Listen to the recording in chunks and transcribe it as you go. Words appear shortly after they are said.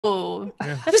Yeah.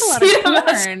 That's a lot of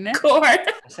corn. I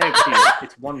say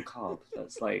it's one carb.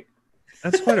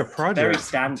 That's quite a project very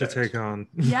standard to take on.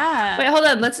 Yeah. Wait, hold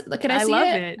on. Can I see love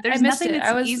it? it. There's nothing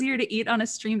that's easier to eat on a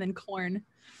stream than corn.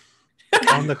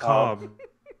 On the cob.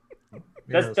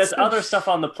 There's other stuff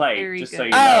on the plate, Very just good. so you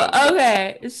know. Oh,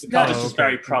 okay. It's just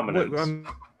very prominent.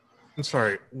 I'm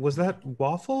sorry. Was that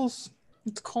waffles?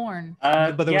 It's corn.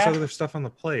 But there was other stuff on the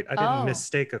plate. I didn't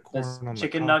mistake a corn There's on the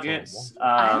chicken cob nuggets.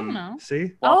 I don't know.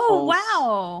 See? Waffles.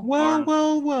 Waffles.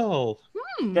 Oh, wow. Well.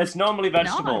 There's normally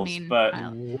vegetables, but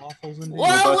Waffles and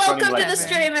Well, welcome to late the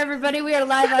today. stream, everybody. We are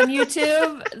live on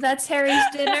YouTube. That's Harry's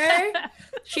dinner.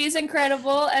 She's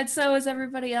incredible, and so is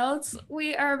everybody else.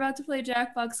 We are about to play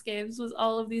Jackbox games with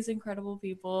all of these incredible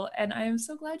people, and I am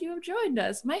so glad you have joined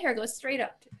us. My hair goes straight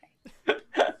up today.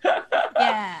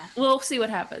 Yeah. We'll see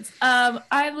what happens.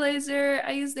 I'm Laser.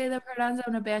 I use they, them pronouns.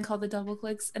 I'm in a band called the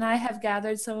Doubleclicks, and I have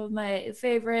gathered some of my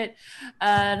favorite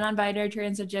non-binary,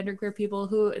 trans, and genderqueer people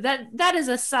who that is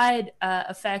a side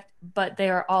effect, but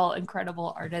they are all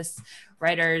incredible artists,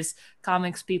 writers,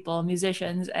 comics people,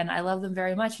 musicians, and I love them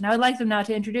very much. And I would like them now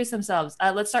to introduce themselves.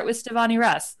 Let's start with Stevani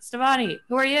Russ. Stevani,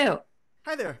 who are you?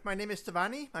 Hi there, my name is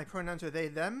Stevani. My pronouns are they,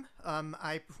 them.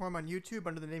 I perform on YouTube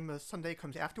under the name of Sunday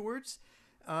Comes Afterwards.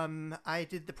 I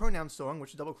did the pronoun song,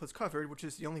 which Doubleclicks covered, which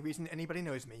is the only reason anybody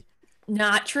knows me.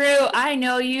 Not true. I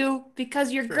know you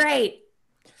because you're great.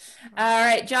 All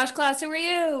right, Josh Klaus, who are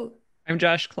you? I'm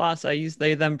Josh Klaus. I use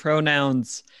they, them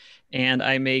pronouns, and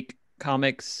I make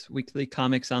comics, weekly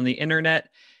comics on the internet,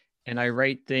 and I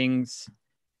write things,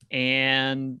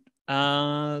 and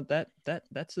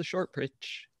that's the short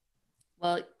pitch.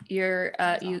 Well, you're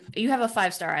you have a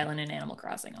 5-star island in Animal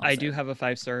Crossing also. I do have a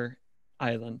 5-star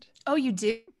island. Oh, you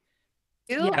do?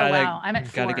 Yeah. Oh, wow. I'm at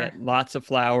 4. Gotta get lots of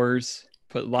flowers,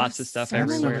 put lots of stuff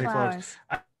everywhere. Flowers.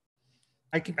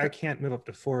 I can't move up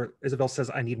to 4. Isabel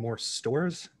says I need more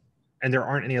stores, and there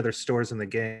aren't any other stores in the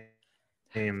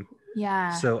game.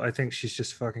 Yeah. So I think she's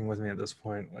just fucking with me at this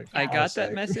point. Like I got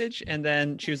that message, and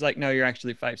then she was like, "No, you're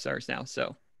actually 5 stars now."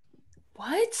 So.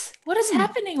 What is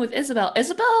happening with Isabel?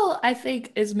 Isabel, I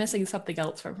think, is missing something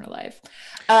else from her life.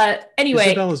 Anyway.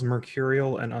 Isabel is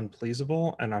mercurial and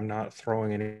unpleasable, and I'm not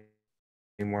throwing any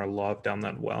more love down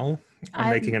that well. I'm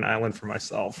making an island for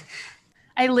myself.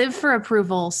 I live for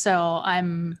approval, so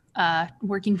I'm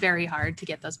working very hard to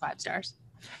get those 5 stars.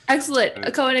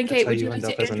 Excellent. Cohen and Kate, how would you you like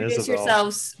end to up as an introduce Isabel.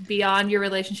 yourselves beyond your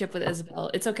relationship with Isabel?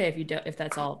 It's okay if you don't, if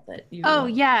that's all that you Oh,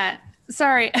 want. yeah.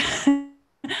 Sorry.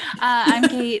 I'm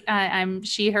Kate. I'm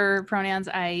she, her pronouns.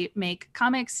 I make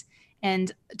comics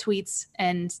and tweets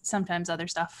and sometimes other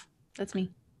stuff. That's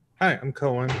me. Hi, I'm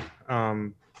Cohen.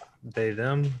 They,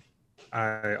 them.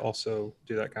 I also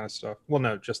do that kind of stuff. Well,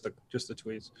 no, just the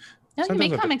tweets. No, you Sometimes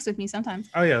make I comics with me sometimes.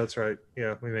 Oh yeah, that's right.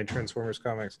 Yeah, we made Transformers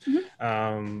comics.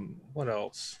 Mm-hmm. What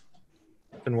else?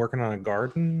 Been working on a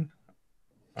garden.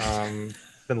 Been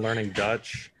learning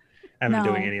Dutch. Haven't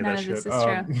been doing any of none that of shit. this is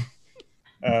true.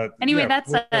 yeah, Anyway, that's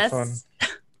we'll have us.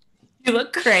 You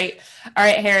look great. All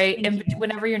right, Harry,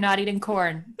 whenever you're not eating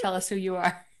corn, tell us who you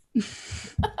are.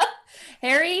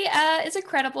 Harry is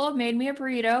incredible. Made me a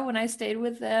burrito when I stayed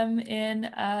with them in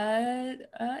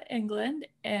England.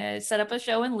 And set up a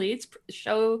show in Leeds,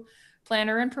 show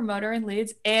planner and promoter in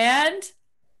Leeds, and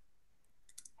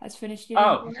has finished eating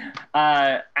corn.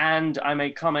 And I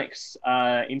make comics,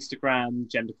 Instagram,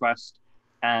 GenderQuest,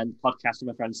 and podcast with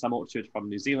my friend Sam Orchard from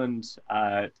New Zealand. It's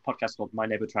a podcast called My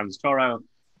Neighbor Trans Toro,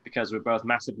 because we're both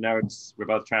massive nerds, we're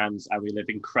both trans, and we live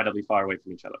incredibly far away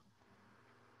from each other.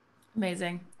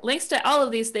 Amazing. Links to all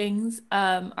of these things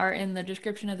are in the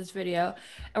description of this video.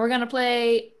 And we're going to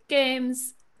play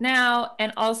games now.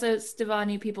 And also,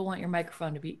 Stevani, people want your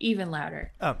microphone to be even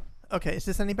louder. Oh, okay. Is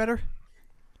this any better?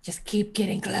 Just keep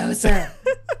getting closer.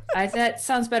 That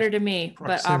sounds better to me, but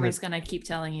Proximity. Aubrey's going to keep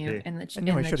telling you in the chat. I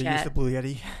knew I should have used the Blue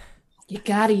Yeti. You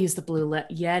got to use the Blue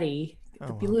Yeti.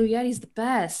 The Blue Yeti's the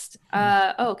best.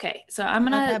 Okay, so I'm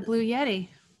going That to... Blue Yeti.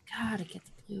 Gotta get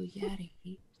the Blue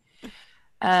Yeti.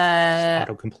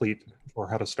 Autocomplete or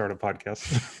how to start a podcast.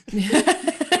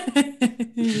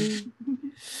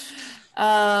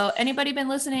 Anybody been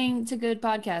listening to good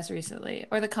podcasts recently,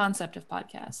 or the concept of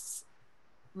podcasts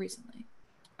recently?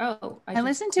 I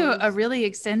listened to a really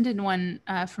extended one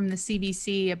from the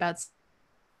CBC about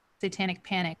satanic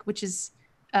panic, which is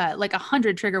like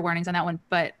 100 trigger warnings on that one,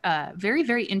 but very,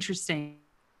 very interesting.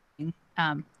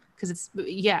 Because it's,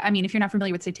 I mean, if you're not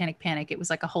familiar with satanic panic, it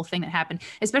was like a whole thing that happened,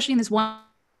 especially in this one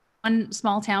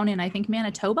small town in, I think,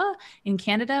 Manitoba in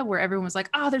Canada, where everyone was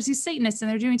like, oh, there's these Satanists and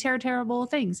they're doing terrible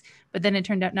things. But then it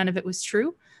turned out none of it was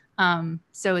true.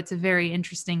 So it's a very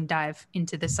interesting dive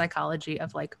into the psychology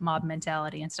of like mob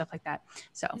mentality and stuff like that.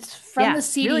 So It's from the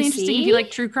CDC. Really interesting if you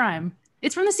like true crime.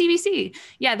 It's from the CBC.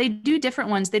 Yeah, they do different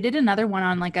ones. They did another one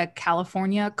on like a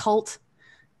California cult.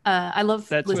 I love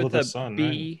That's with a Sun, B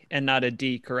right? and not a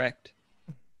D, correct?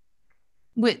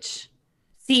 which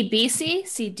CBC,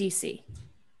 CDC.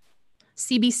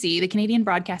 CBC, the Canadian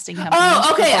Broadcasting Company. Oh,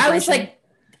 okay. I was Corporation. like,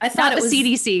 I thought Not it the was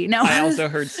CDC. No, I also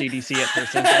heard CDC at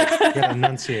first. I was like, You gotta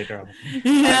enunciate, girl.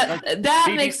 Yeah, that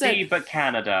CDC, makes sense. but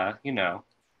Canada, you know.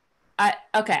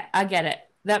 Okay, I get it.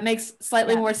 That makes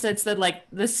slightly Yeah. more sense than like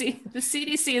the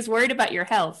CDC is worried about your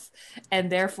health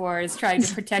and therefore is trying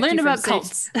to protect learn you from about sick-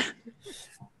 cults.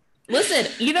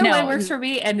 Listen, either No. way works for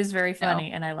me and is very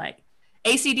funny, and I like.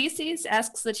 ACDCs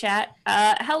asks the chat.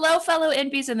 Hello, fellow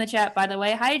NPs in the chat, by the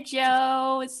way. Hi,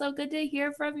 Joe. It's so good to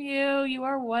hear from you. You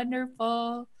are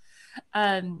wonderful.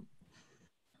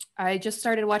 I just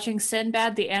started watching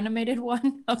Sinbad, the animated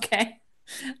one. Okay.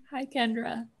 Hi,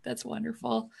 Kendra. That's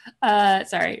wonderful.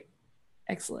 Sorry.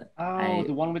 Excellent. Oh,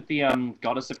 the one with the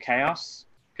goddess of chaos?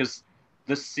 Because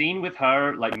the scene with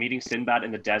her like meeting Sinbad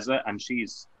in the desert, and she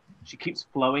keeps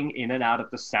flowing in and out of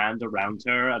the sand around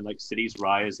her, and like cities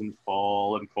rise and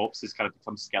fall, and corpses kind of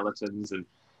become skeletons, and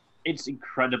it's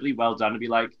incredibly well done to be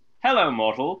like, "Hello,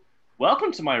 mortal.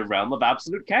 Welcome to my realm of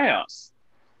absolute chaos.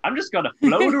 I'm just gonna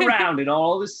float around in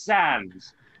all this sand.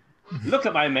 Look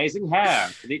at my amazing hair."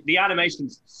 The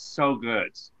animation's so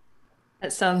good.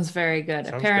 That sounds very good.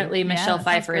 Sounds Apparently, good. Michelle Yeah, that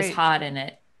sounds Pfeiffer is great. hot in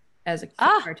it as a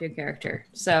Ah! cartoon character.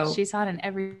 So She's hot in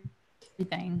everything.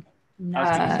 I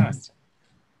was gonna say.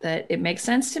 that it makes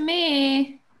sense to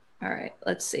me. All right,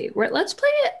 let's see. Let's play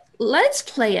it. Let's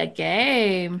play a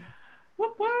game.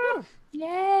 Whoop, whoop.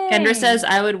 Yay! Kendra says,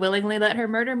 "I would willingly let her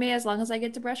murder me as long as I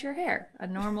get to brush her hair." A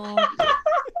normal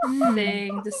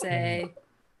thing to say.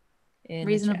 In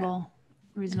the chat.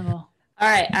 Reasonable. All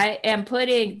right, I am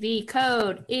putting the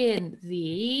code in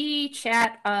the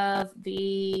chat of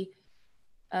the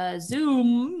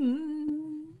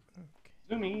Zoom.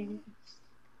 Zoomy.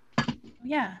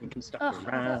 Yeah. We can stuff Oh,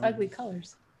 around. ugly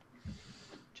colors.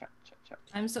 Chat.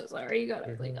 I'm so sorry you got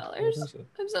ugly What colors. is it?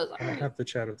 I'm so I don't sorry. have the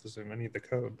chat of the Zoom. I need the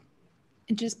code.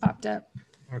 It just popped up.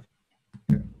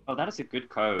 Oh, that is a good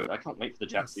code. I can't wait for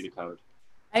the chat to see the code.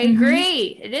 I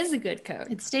agree. It is a good code.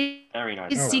 It stays Very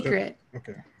nice. Oh, secret.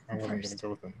 Okay. I wasn't gonna First. go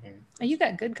with it. Oh, you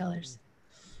got good colors.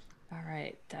 All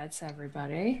right, that's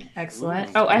everybody.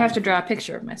 Excellent. Oh, I have to draw a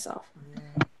picture of myself.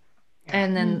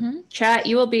 And then chat,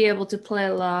 you will be able to play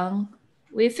along.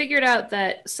 We figured out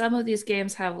that some of these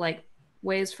games have like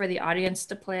ways for the audience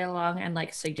to play along and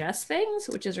like suggest things,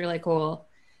 which is really cool.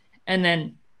 And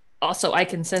then also I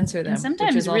can censor them. And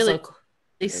sometimes which is really- also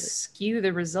They skew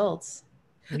the results.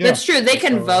 That's true. They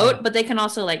can So, vote, but they can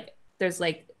also like there's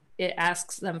like it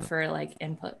asks them for like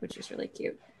input, which is really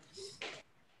cute.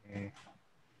 I'm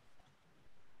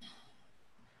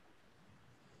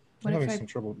What if having I- some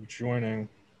trouble joining.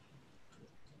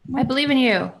 I believe in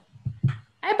you.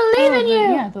 I believe in you.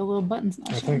 Yeah, the little button's not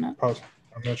I showing think up.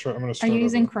 I'm not sure. I'm gonna Are start. you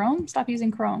using over. Chrome? Stop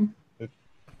using Chrome.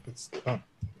 It's not.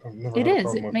 I've never It had a is.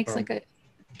 problem It with makes Chrome. like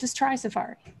a. Just try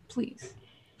Safari, please.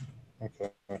 Okay.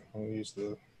 I'll use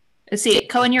the. Let's see,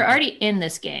 Cohen, you're already in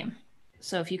this game.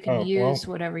 So if you can Oh, well. use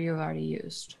whatever you've already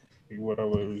used. What I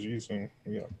was using.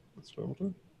 Yeah. That's what I'll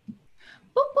do.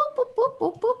 Boop, boop, boop, boop,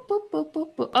 boop, boop, boop, boop,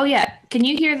 boop, boop. Oh yeah. Can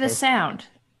you hear the sound?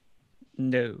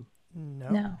 no.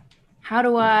 No. How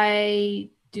do I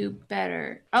do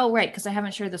better? Oh, right, because I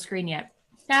haven't shared the screen yet.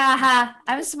 Haha,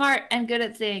 I'm smart and good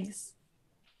at things.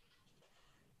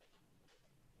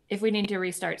 If we need to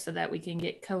restart so that we can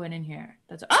get Cohen in here.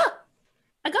 That's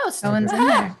a ghost. Cohen's in Ah!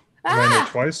 there. Am I in there Ah!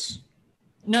 twice?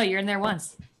 No, you're in there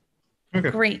once. Okay.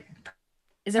 Great.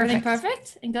 Is everything Perfect.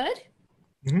 perfect and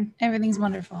good? Everything's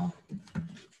wonderful.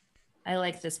 I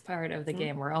like this part of the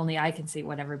game where only I can see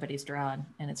what everybody's drawn,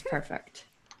 and it's perfect.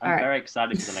 I'm All right. very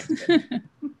excited for the next bit.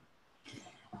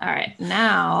 All right,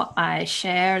 now I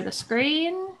share the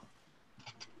screen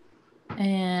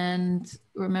and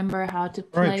remember how to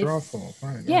All right. play. Drawful. All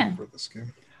right. Yeah. For this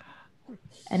game.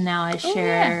 And now I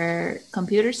share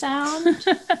computer sound.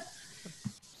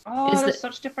 Oh, Is there's the-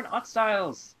 such different art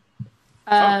styles.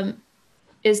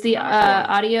 Is the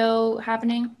audio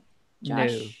happening,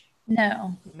 Josh?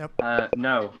 No, Nope.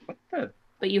 No. Good.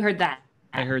 But you heard that.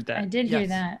 I heard I that. did hear Yes.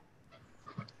 that.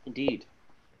 Indeed.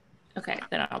 Okay,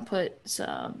 then I'll put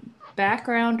some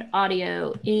background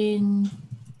audio in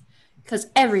because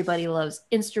everybody loves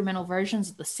instrumental versions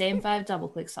of the same 5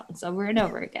 double-click songs over and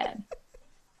over again.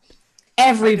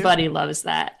 Everybody loves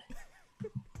that.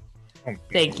 Oh,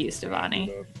 Thank you,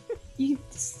 Stevani. You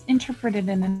interpret it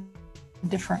in a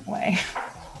different way.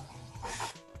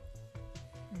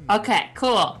 Okay,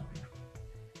 cool.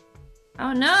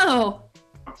 Oh no.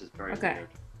 This is very Okay. weird.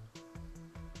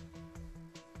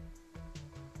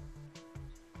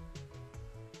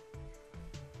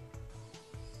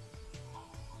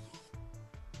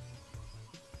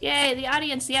 Yay, the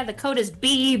audience. Yeah, the code is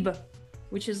BEEB,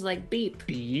 which is like beep,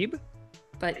 Beeb?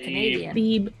 but Beeb. Canadian.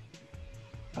 Beeb.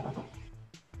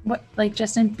 What, like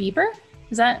Justin Bieber?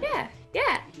 Is that?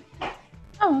 Yeah.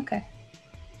 Oh, okay.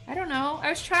 I don't know. I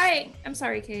was trying. I'm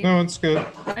sorry, Kate. No, it's good.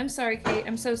 I'm sorry, Kate.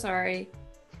 I'm so sorry.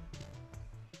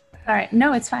 All right.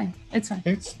 No, it's fine. It's fine.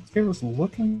 It was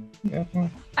looking at my...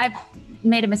 I've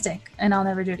made a mistake, and I'll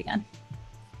never do it again.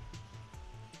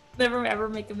 Never ever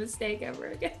make a mistake ever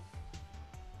again.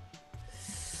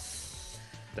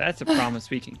 That's a promise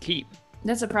we can keep.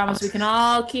 That's a promise we can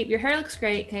all keep. Your hair looks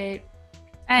great, Kate.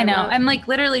 I know. love- I'm like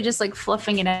literally just like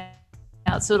fluffing it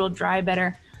out so it'll dry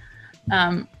better.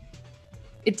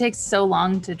 It takes so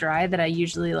long to dry that I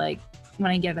usually like when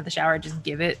I get out of the shower, just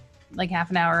give it like half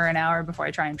an hour or an hour before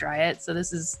I try and dry it. So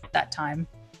this is that time.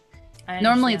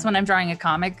 Normally it's when I'm drawing a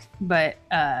comic, but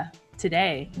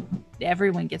today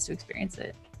everyone gets to experience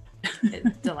it.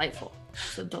 It's delightful.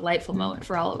 It's a delightful moment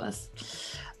for all of us.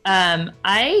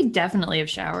 I definitely have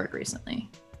showered recently,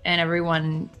 and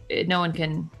no one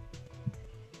can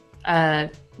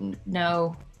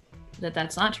know that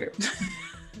that's not true.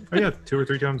 Oh yeah, 2 or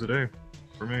 3 times a day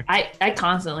for me. I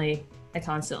constantly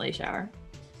shower.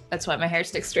 That's why my hair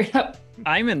sticks straight up.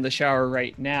 I'm in the shower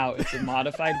right now. It's a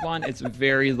modified one. It's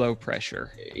very low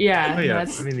pressure. Yeah. Oh yeah,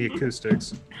 That's, I mean the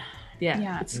acoustics.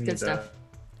 yeah, it's You good need stuff.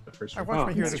 the first I washed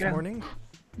my hair that's this true. morning,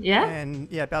 Yeah. and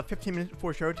yeah, about 15 minutes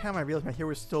before showtime, I realized my hair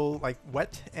was still like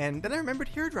wet, and then I remembered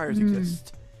hair dryers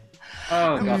exist.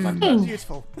 Oh god, my That was God.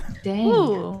 useful. Dang.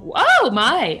 Ooh. Oh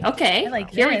my. Okay. I like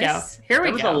Here we go. this. Here we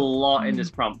There was a go. lot in this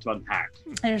prompt to unpack.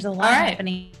 There's a lot All right.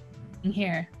 happening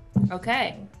here.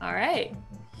 Okay. All right.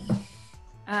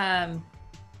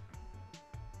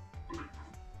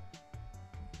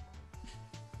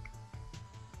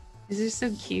 These are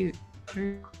so cute.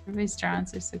 Everybody's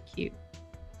drawings are so cute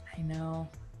I know.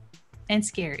 and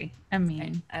scary. I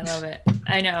mean, I love it.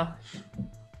 I know.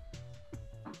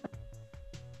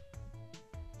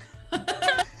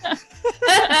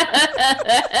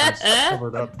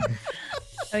 covered up.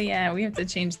 oh yeah, we have to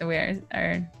change the way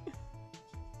our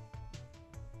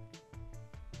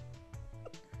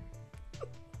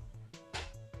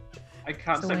I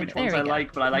can't So say wait, which there ones we I go.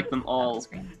 like, but I like them all.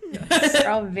 screen. They're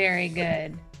all very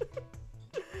good.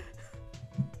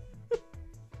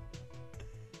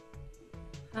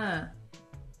 Huh.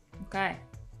 Okay.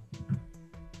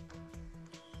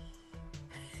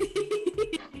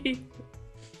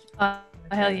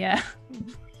 Hell yeah.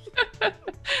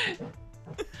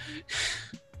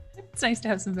 It's nice to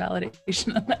have some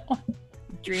validation on that one.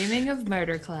 Dreaming of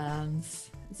Murder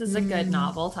Clowns. This is a good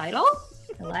novel title.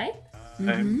 I like.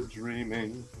 I'm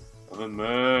dreaming of a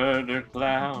murder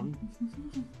clown.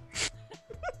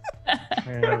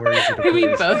 We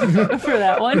both vote for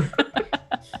that one.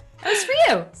 That was for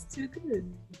you. It's too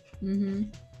good. Mm-hmm.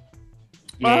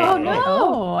 Oh no.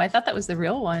 Oh, I thought that was the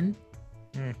real one.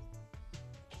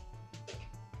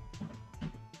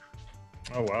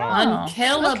 Oh wow. Oh,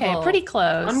 Unkillable. Okay, pretty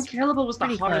close. Unkillable was the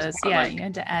Pretty hardest close. part. Yeah, Like, you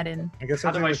had to add in. I guess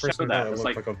how that's do the I only show person that? that It's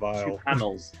looked like like a two vial.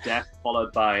 panels, death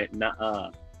followed by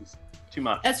It's too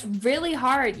much. That's really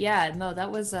hard. Yeah, no,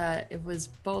 that was it was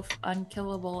both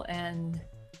unkillable and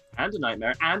And a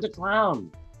nightmare and a clown.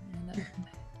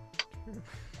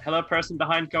 Hello, person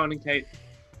behind Cohen and Kate.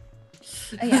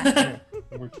 Oh yeah,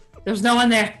 There's no one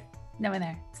there. no one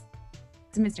there.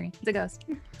 It's a mystery. It's a ghost.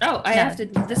 Oh, I No. have to.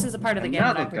 This is a part of the game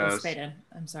that I Another ghost. participate in.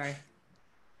 I'm sorry.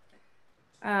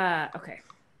 Okay.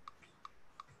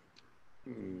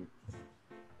 Hmm.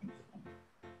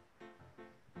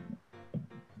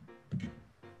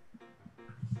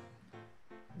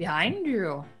 Behind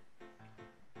you.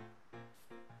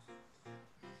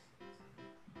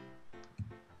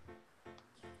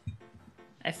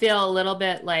 I feel a little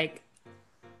bit like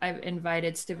I've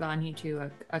invited Stevani to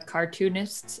a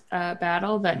cartoonist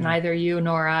battle that neither you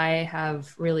nor I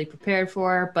have really prepared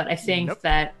for, but I think Nope.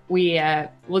 that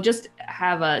we'll just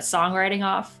have a songwriting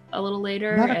off a little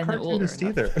later. Not a and then cartoonist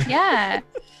either. Yeah.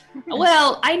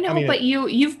 Well, I know, I mean, but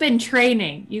you've been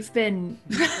training. You've been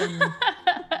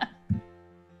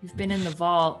in the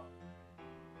vault.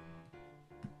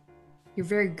 You're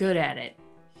very good at it.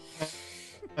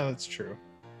 Oh, that's true.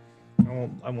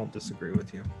 I won't disagree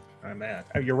with you.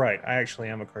 You're right. I actually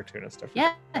am a cartoonist. I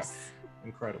forgot. Yes.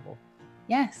 Incredible.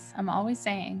 Yes. I'm always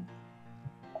saying.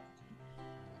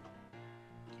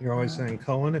 You're always saying,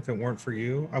 Cohen, if it weren't for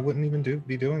you, I wouldn't even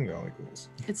be doing Valley Ghouls.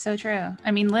 It's so true.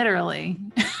 I mean, literally.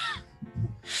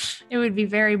 It would be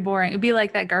very boring. It'd be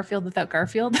like that Garfield without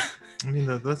Garfield. I mean,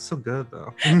 that's so good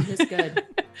though. It's good.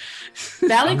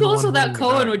 Valley I'm the Ghouls one without holding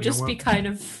Cohen back, would you know just be what? kind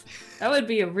of. That would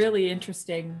be a really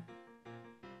interesting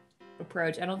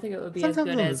approach. I don't think it would be as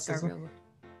Sometimes good it as is, doesn't it? Garfield.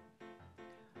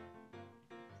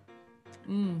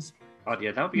 Mm. Oh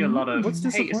yeah, that would be a lot of. What's Hey,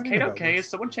 is disappointing Kate about okay? this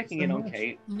Is someone checking so in on much?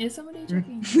 Kate? Is somebody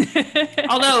checking? Just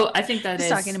Although I think that is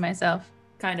talking to myself.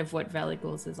 kind of what Valley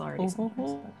Ghouls is already.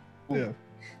 sometimes, but- Yeah.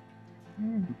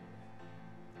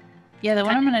 Yeah, the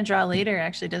one I'm gonna draw later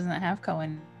actually doesn't have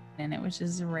Cohen in it, which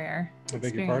is a rare I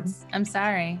beg your pardon? experience. I'm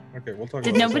sorry. Okay, we'll talk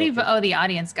Did about nobody this vote? after. Oh, the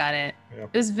audience got it. Yeah.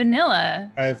 It was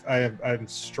vanilla I'm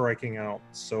striking out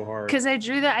so hard. because I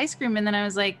drew the ice cream and then I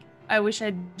was like, I wish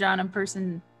I'd drawn a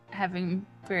person having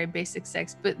very basic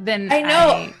sex, but then I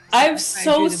know. I'm I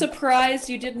so drew the- surprised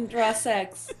you didn't draw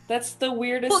sex. That's the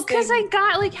weirdest Well, because I thing.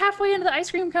 got like halfway into the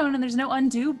ice cream cone and there's no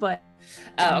undo button.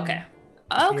 Oh, okay.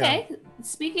 Okay.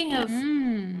 Speaking of,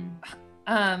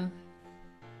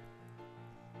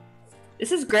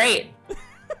 this is great.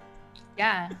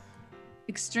 Yeah,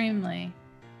 extremely.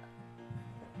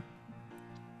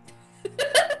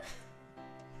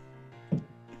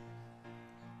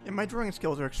 Yeah, my drawing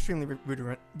skills are extremely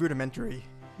rudimentary.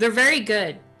 They're very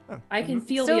good. Oh, I can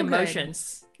feel So the good.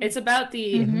 emotions. It's about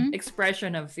the Mhm.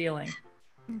 expression of feeling.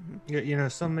 Yeah, you know,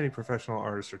 so many professional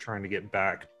artists are trying to get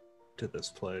back to this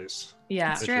place.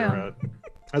 Yeah. It's that true. you're at.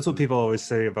 That's what people always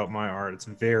say about my art. It's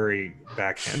very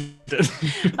backhanded.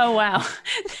 Oh wow,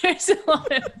 there's a lot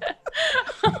of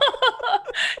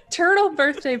Turtle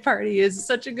birthday party is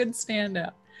such a good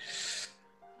standout.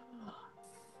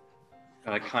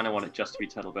 I kind of want it just to be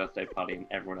Turtle birthday party, and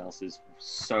everyone else is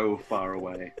so far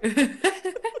away.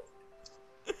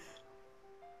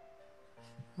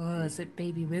 Oh, is it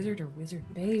baby wizard or wizard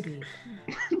baby?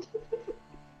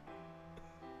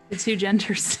 The two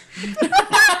genders.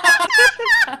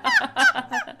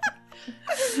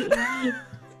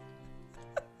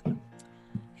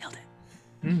 Nailed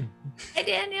it. Hi,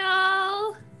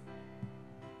 Daniel.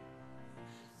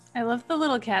 I love the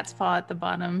little cat's paw at the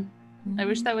bottom. I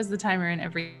wish that was the timer in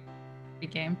every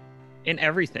game. In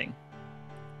everything.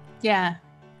 Yeah.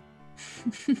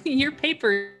 Your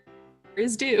paper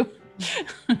is due.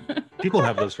 People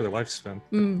have those for their lifespan.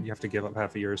 But Mm. You have to give up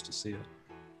half a yours to see it.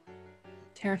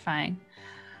 Terrifying.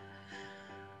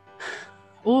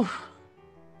 Ooh.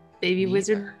 Baby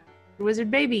Neither. wizard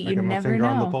baby. I You got my never finger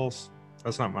on the know. pulse.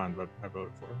 That's not mine, but I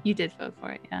voted for it. You did vote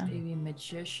for it, yeah. Baby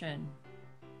magician.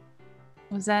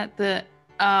 Was that the?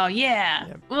 Oh yeah.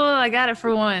 Yep. Oh, I got it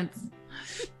for once.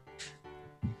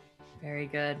 Very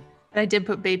good. But I did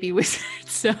put baby wizard,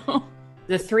 so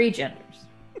The three genders.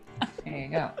 There you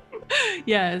go.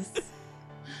 yes.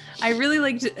 I really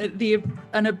liked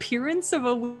an appearance of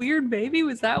a weird baby.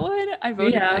 Was that one? I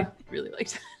voted. Yeah. I really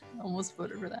liked it. I almost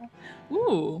voted for that.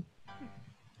 Ooh.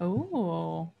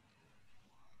 Oh.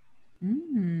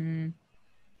 You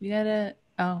gotta.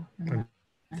 Oh. I'm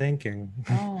thinking.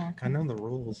 Oh. I know the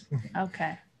rules.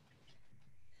 Okay.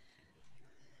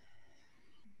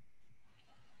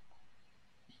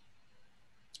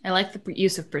 I like the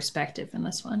use of perspective in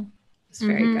this one. It's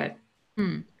very Mhm.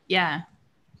 good. Yeah.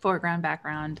 Foreground,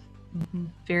 background.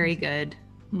 Very good.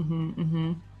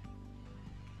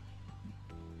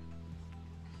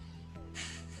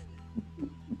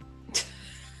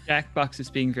 Jackbox is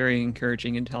being very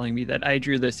encouraging and telling me that I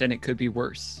drew this and it could be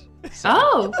worse.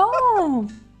 Oh, Oh.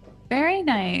 Very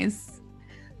nice.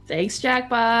 thanks,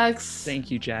 Jackbox.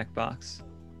 Thank you, Jackbox.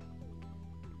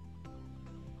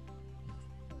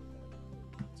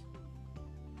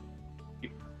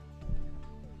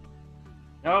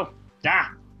 No,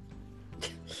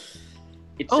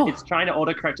 It's trying to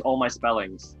autocorrect all my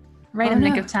spellings. Right Oh, in the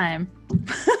no. nick of time.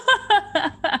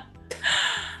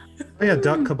 Oh, yeah,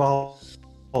 Duck Cabal.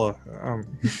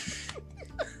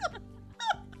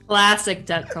 Classic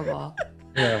Duck Cabal.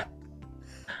 Yeah.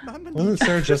 Mama Wasn't needs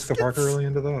Sarah Jessica biscuits. Parker really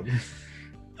into that?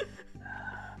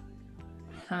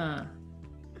 Huh.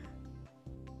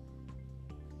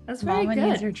 That's very Mama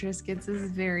needs good. her Triscuits is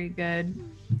very good.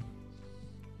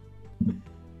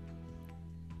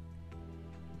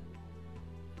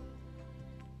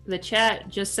 The chat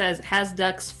just says, has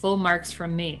ducks full marks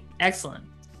from me. Excellent.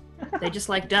 They just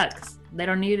like ducks. They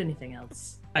don't need anything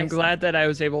else. I'm Excellent. glad that I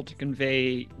was able to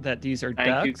convey that these are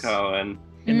Thank you, ducks Cohen.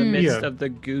 in the Mm. midst Yeah. of the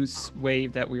goose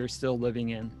wave that we are still living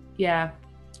in, Yeah.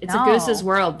 It's No. a goose's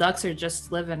world. Ducks are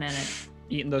just living in it.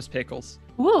 eating those pickles.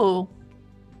 Woo.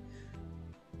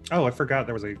 Oh, I forgot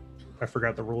I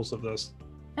forgot the rules of this.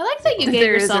 I like that you gave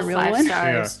There is a yourself real 5 one.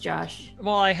 stars, Josh.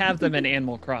 Well, I have them in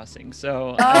Animal Crossing,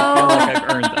 so I feel like I've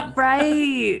earned them.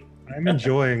 Right. I'm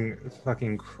enjoying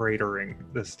fucking cratering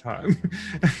this time.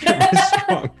 I was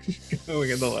strong going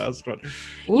in the last one.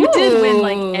 You did win Ooh.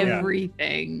 like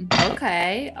everything.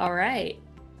 Okay. All right.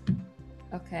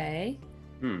 Okay.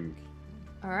 Hmm.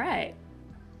 All right.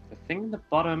 The thing in the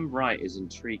bottom right is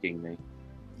intriguing me.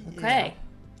 Okay.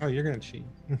 Oh, you're gonna cheat.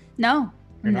 No,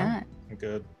 You're I'm not? not.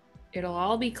 Good. It'll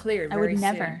all be cleared I very would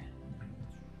soon. never.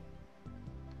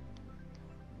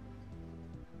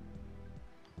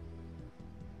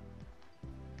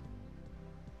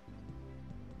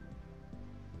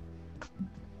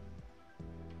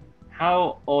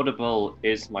 How audible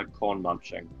is my corn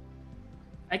munching?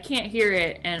 I can't hear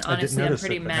it, and I didn't honestly, I'm notice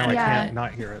pretty it, but mad. now I Yeah. can't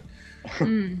not hear it.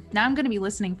 Now I'm gonna be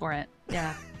listening for it.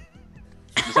 Yeah.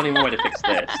 There's only one way to fix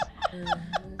this.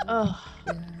 Oh,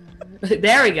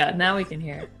 There we go. Now we can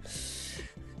hear it.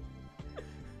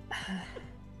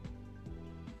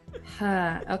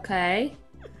 Okay.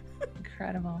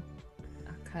 incredible.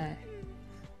 Okay.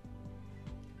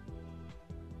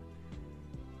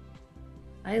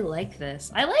 I like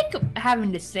this. I like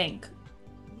having to think.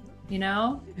 You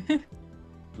know?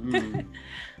 Mm.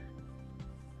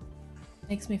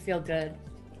 Makes me feel good.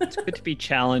 It's good to be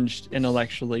challenged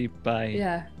intellectually by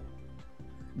Yeah.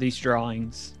 these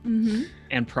drawings Mm-hmm.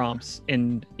 and prompts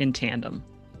in tandem.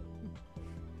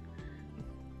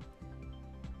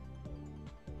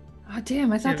 Oh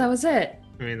damn, I thought Yeah. that was it.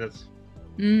 I mean, that's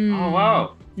Oh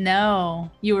wow!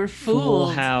 No, you were fooled. Full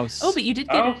house. Oh, but you did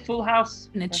get Oh, Full House.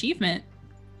 an achievement.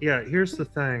 yeah. Here's the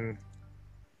thing.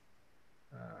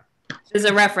 There's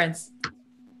a reference.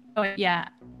 Oh yeah,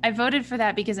 I voted for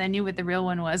that because I knew what the real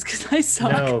one was because I saw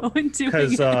No, Cohen doing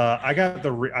because it. I got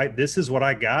this is what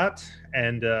I got,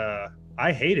 and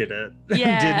I hated it.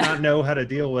 Yeah. Did not know how to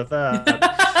deal with that,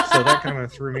 so that kind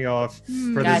of threw me off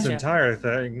for this Gotcha. entire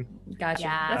thing. Gotcha.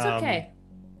 Yeah. That's okay.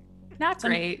 Not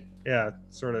great. Yeah,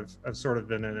 sort of. I've sort of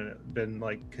been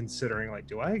like considering like,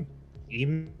 do I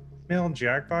email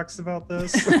Jackbox about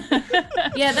this?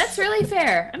 Yeah, that's really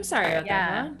fair. I'm sorry about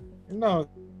Yeah. that. Huh? No,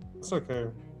 it's okay.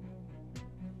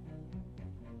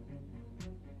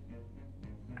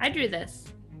 I drew this.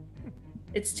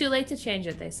 It's too late to change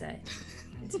it, they say.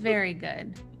 It's very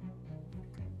good.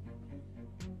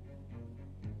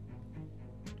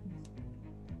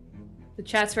 The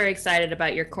chat's very excited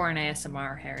about your corn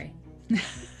ASMR, Harry.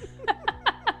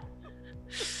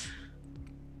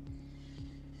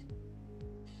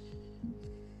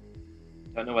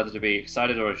 Don't know whether to be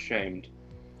excited or ashamed.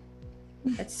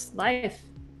 It's life.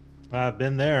 I've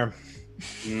been there.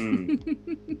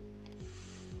 Mm.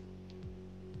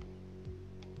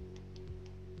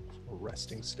 A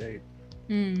resting state.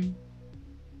 Hmm.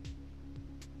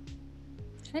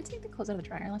 Did I take the clothes out of the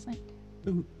dryer last night?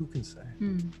 Who can say?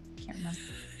 Can't remember.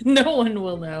 No one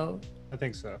will know. I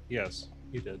think so. Yes,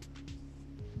 you did.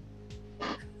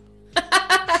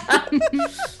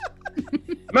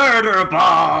 Murder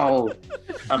ball.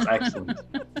 That's excellent.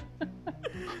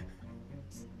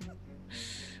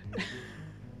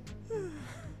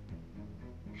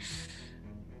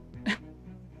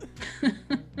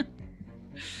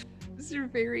 These are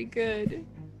very good.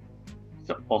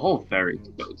 So, all very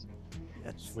good.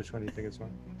 That's Which one do you think is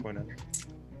one? Point at it.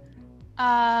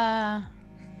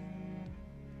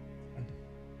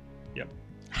 Yep.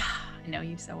 I know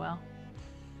you so well.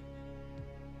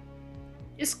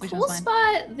 Is Which Cool one's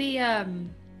mine? Spot the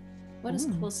what is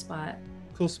Ooh. Cool Spot?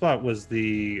 Cool Spot was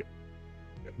the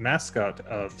mascot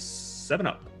of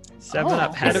 7-Up.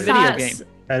 7-Up Oh, had a I video thought game. s-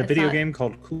 Had a I video thought- game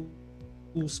called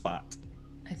Cool Spot.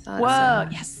 I thought Whoa,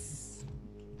 so. yes.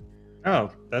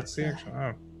 Oh, that's the actual.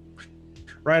 Oh,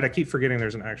 right. I keep forgetting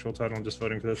there's an actual title. I'm just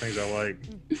voting for the things I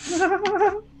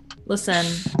like. Listen,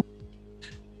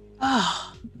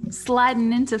 Oh,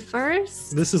 sliding into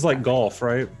first. This is like golf,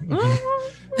 right? Okay.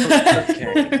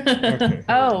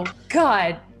 Oh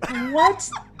God, what?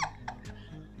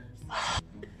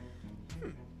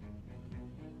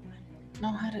 Know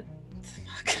how to?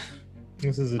 Fuck.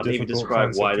 This is a I'll even difficult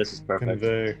describe why concept this is to perfect.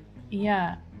 convey.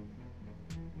 Yeah.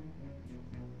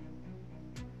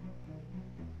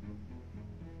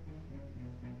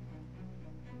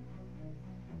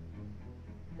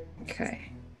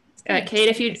 okay. Kate,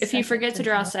 if you forget to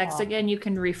draw sex again, you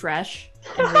can refresh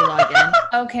and relog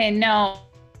in. Okay, no.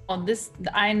 Well, this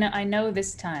I know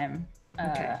this time.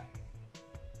 Okay.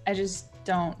 I just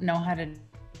don't know how to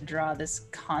draw this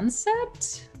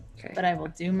concept, Okay. but I will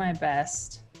do my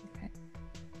best. Okay.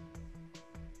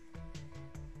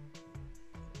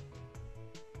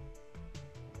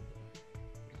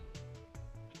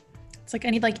 It's like I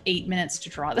need like 8 minutes to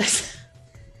draw this.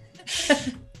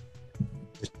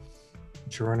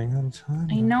 You're running out of time.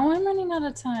 I know I'm running out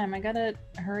of time. I gotta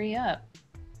hurry up.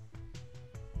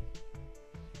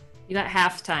 You got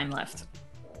half time left.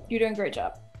 You're doing a great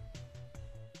job.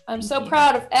 I'm Thank so you.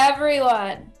 proud of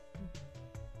everyone.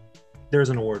 There's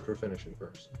an award for finishing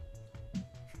first.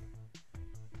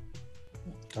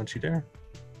 Don't you dare.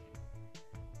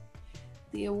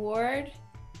 The award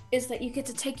is that you get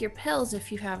to take your pills if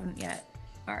you haven't yet.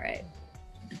 All right.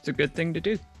 It's a good thing to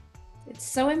do. It's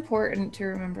so important to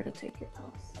remember to take your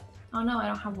pills. Oh no, I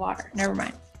don't have water. Never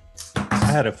mind. I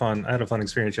had a fun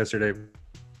experience yesterday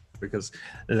because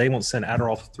they won't send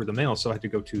Adderall through the mail, so I had to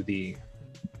go to the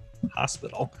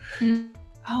hospital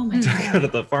Oh my to go god. to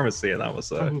the pharmacy, and that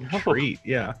was a treat.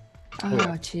 Yeah. Oh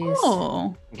jeez.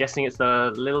 Oh, I'm guessing it's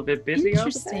a little bit busy over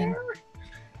interesting. there.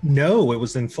 No, it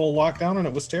was in full lockdown, and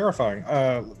it was terrifying.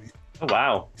 Oh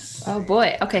wow. Oh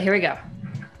boy. Okay, here we go.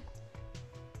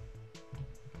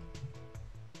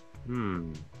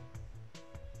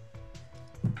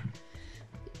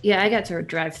 Yeah, I got to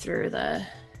drive through the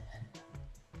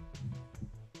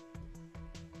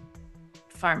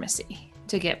pharmacy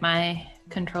to get my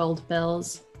controlled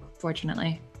pills.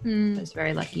 Fortunately, I was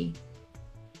very lucky.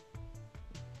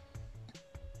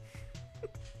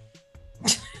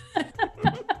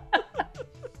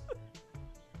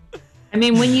 I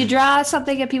mean, when you draw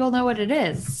something and people know what it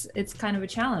is, it's kind of a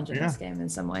challenge in this game in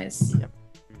some ways. Yep.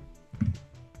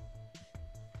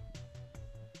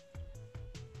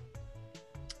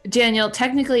 Daniel,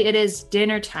 technically it is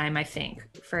dinner time, I think,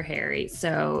 for Harry.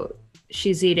 So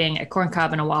she's eating a corn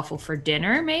cob and a waffle for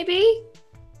dinner, maybe?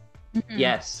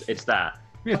 Yes, it's that.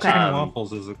 Yeah, Okay. chicken and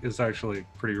waffles is actually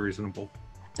pretty reasonable.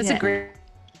 That's Yeah. a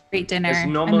great dinner. It's I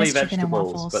normally miss chicken and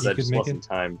vegetables, waffles. but there You could just make wasn't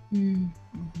time.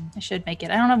 I should make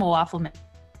it. I don't have a waffle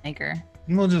maker.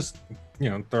 And we'll just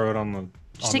throw it on the.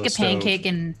 Just on take the a stove. pancake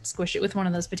and squish it with one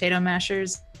of those potato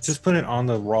mashers. Just put it on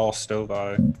the raw stove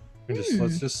eye. And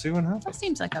let's just see what That happens.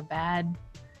 seems like a bad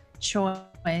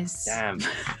choice. Damn.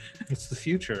 It's the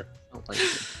future. Don't like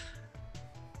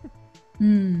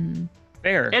it.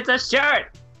 Fair. It's a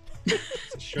shirt.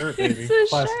 It's a shirt, baby.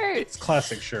 It's a shirt. It's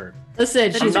classic shirt.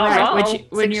 Listen, she's not right. wrong.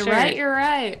 When It's a you're shirt. right, you're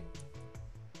right.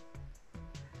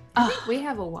 I Oh, think we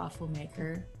have a waffle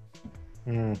maker.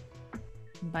 Mm.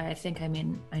 By I think I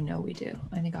mean I know we do.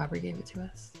 I think Aubrey gave it to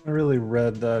us. I really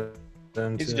read that. It's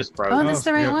Into... just oh, frozen. that's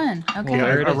the right yeah. one. Okay. Well,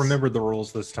 There it I is. remembered the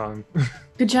rules this time.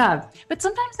 Good job. But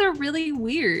sometimes they're really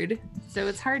weird. So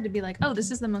it's hard to be like, oh, this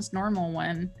is the most normal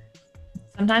one.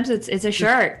 Sometimes it's a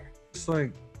shirt. It's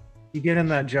like you get in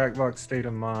that Jackbox state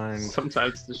of mind.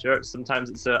 Sometimes it's the shirt. Sometimes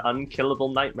it's an unkillable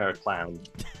nightmare clown.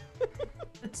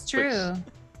 That's true.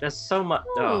 There's so much.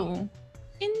 Oh,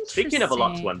 interesting. Speaking of a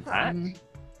lot to unpack.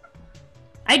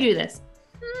 I do this.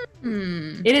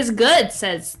 Hmm. It is good,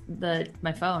 says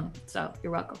my phone. So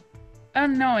you're welcome. Oh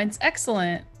no, it's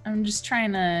excellent. I'm just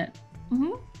trying to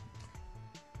Mm-hmm.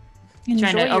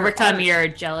 enjoy Trying to overcome art. your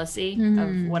jealousy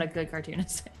Mhm. of what a good cartoon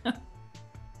is.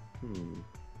 Hmm.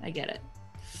 I get it.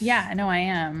 Yeah, I know I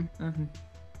am. Mm-hmm.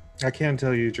 I can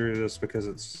tell you drew this because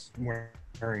it's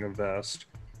wearing a vest.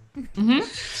 Mm-hmm.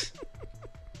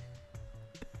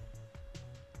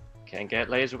 Can't get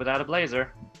laser without a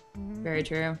blazer. Very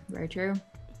true. Very true.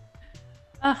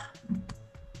 Ah,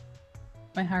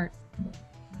 my heart.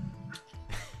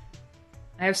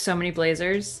 I have so many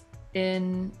blazers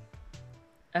in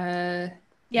Yeah,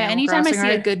 Animal anytime I Crossing, see a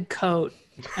right? good coat,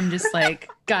 I'm just like,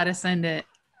 gotta send it.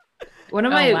 one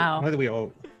of Oh my wow. Why do we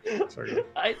all? Sorry.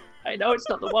 I know it's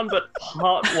not the one, but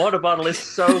hot water bottle is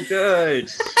so good.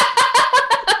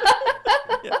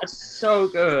 It's so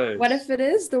good. What if it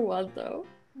is the one though?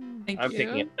 Thank I'm you.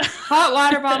 picking it. Hot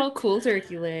water bottle, cool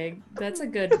turkey leg. That's a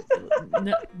good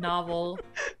novel.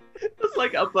 It's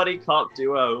like a buddy cop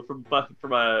duo from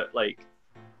a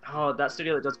that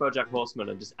studio that does BoJack Horseman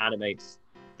and just animates.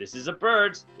 This is a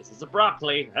bird. This is a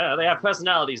broccoli. They have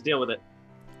personalities. Deal with it.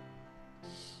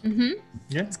 Mm-hmm.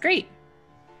 Yeah. It's great.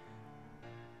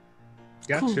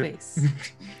 Gotcha. Cool face.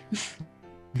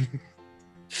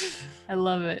 I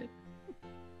love it.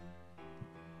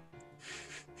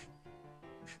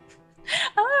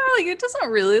 I don't know, like it doesn't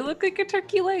really look like a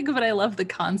turkey leg, but I love the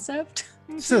concept.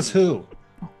 Says who?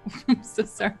 I'm so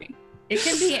sorry. It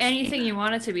can be anything you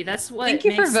want it to be. That's what Thank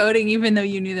you for makes- voting, even though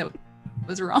you knew that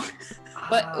was wrong.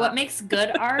 But what makes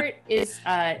good art is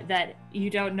that you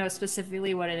don't know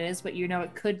specifically what it is, but you know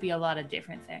it could be a lot of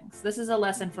different things. This is a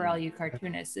lesson for all you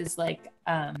cartoonists. Is like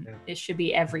it should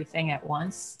be everything at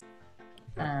once.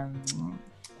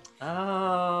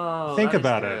 Oh. Think that is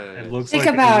about good. it. It looks Think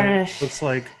like about it it. looks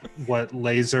like what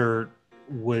Laser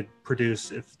would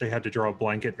produce if they had to draw a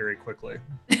blanket very quickly.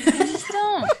 I just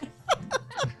don't.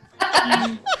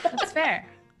 That's fair.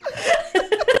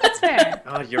 That's fair.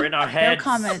 Oh, you're in our No heads.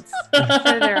 comments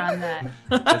further on that.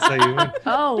 That's how you win.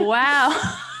 Oh wow.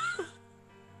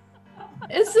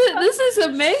 This is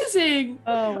amazing.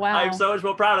 Oh wow! I'm so much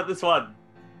more proud of this one.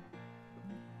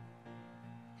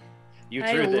 You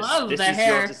I drew this. love This the is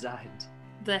hair. your design.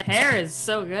 The hair is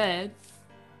so good.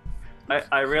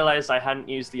 I realized I hadn't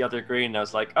used the other green. I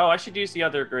was like, oh, I should use the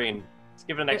other green. Let's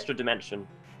give it an extra dimension.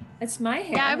 It's my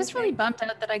hair. Yeah, I was really bummed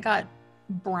out that I got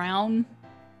brown.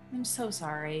 I'm so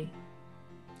sorry.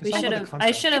 It's all about the I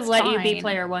concept. should have It's let you be fine.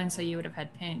 player 1 so you would have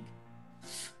had pink.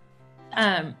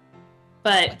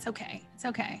 But It's okay. It's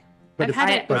okay. But I've if, had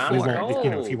it but we before.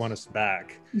 won't, if you want us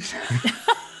back.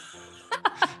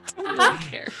 I don't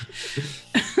care.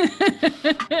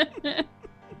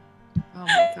 oh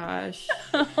my gosh.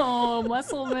 Oh,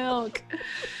 muscle milk.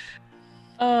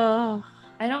 Oh,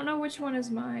 I don't know which one is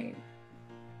mine.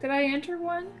 Did I enter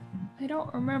one? I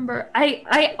don't remember.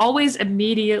 I always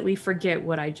immediately forget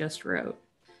what I just wrote.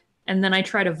 And then I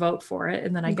try to vote for it,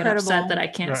 and then I get upset Incredible. that I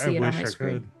can't see it on my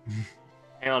screen.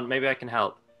 Hang on, maybe I can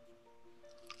help.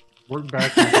 We're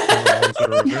back to the ones that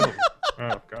are available.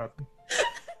 Oh god.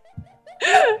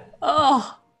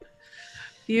 oh,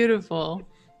 beautiful.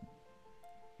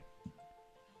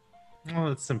 Well,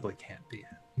 it simply can't be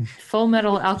it. Full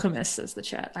Metal Alchemist says the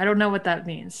chat. I don't know what that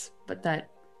means, but that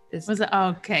is. Was it?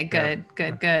 Okay, good,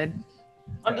 good.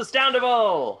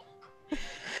 Understandable.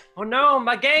 Oh no,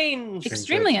 my gains.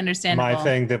 Extremely understandable. My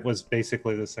thing that was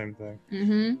basically the same thing.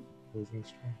 Mm-hmm. Losing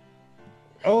streak.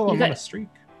 Oh, You I'm got- on a streak.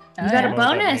 Oh, You got I a don't know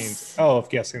what that bonus. means. Oh, of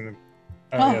guessing them.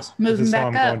 Oh, Oh, yes. moving This is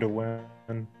how back I'm up. going to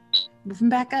win. Moving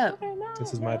back up.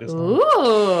 This is my design.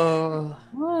 Ooh.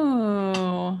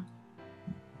 Ooh.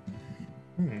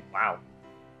 Wow.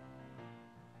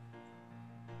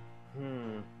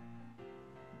 Hmm.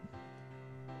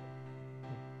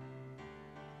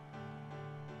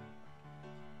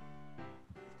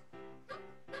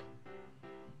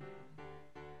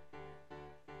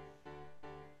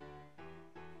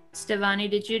 Stevani,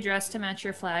 did you dress to match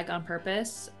your flag on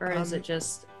purpose, or is it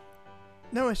just?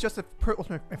 No, it's just purple's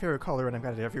my favorite color, and I've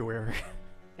got it everywhere.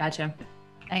 Gotcha.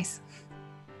 Nice.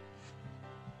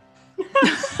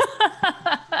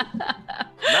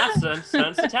 Master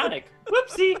turned satanic.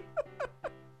 Whoopsie.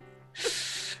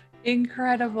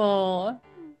 Incredible.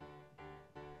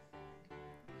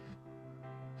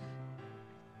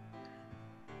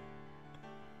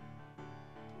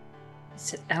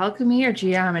 Is it alchemy or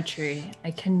geometry?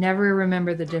 I can never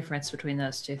remember the difference between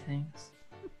those two things.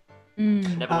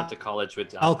 Never went to college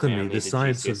with Alchemy, only the did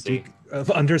science GCSE. of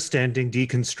understanding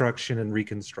deconstruction and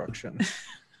reconstruction.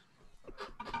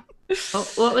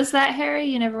 What was that, Harry?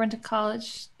 You never went to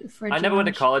college for? I never went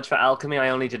to geometry? college for alchemy. I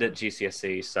only did it at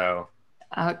GCSE, so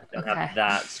I don't Okay. have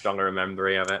that stronger a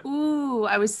memory of it. Ooh,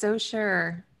 I was so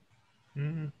sure.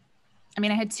 Mm. I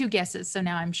mean, I had two guesses, so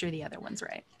now I'm sure the other one's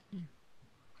right.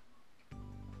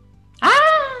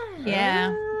 Ah! Yeah,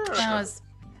 that was.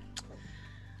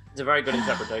 It's a very good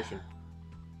interpretation.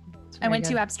 I went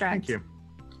too good. abstract. Thank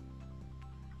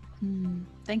you.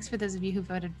 Thanks for those of you who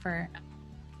voted for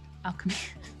alchemy.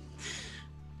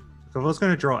 If I was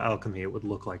going to draw alchemy, it would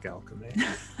look like alchemy.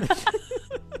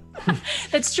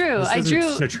 That's true. This I isn't drew.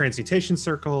 just a transmutation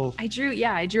circle. I drew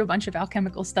a bunch of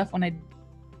alchemical stuff when I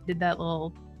did that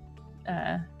little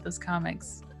those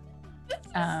comics.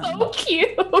 So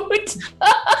cute.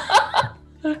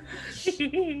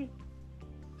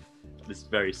 It's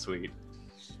very sweet.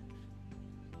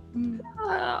 You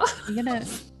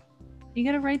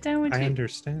gotta write down what I you.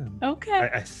 understand. Okay.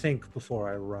 I think before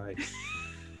I write.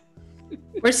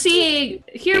 We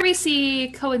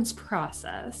see Cohen's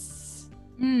process.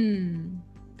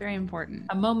 Very important.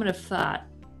 A moment of thought.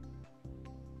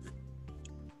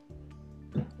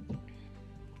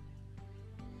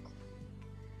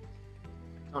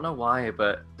 I don't know why,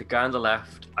 but the guy on the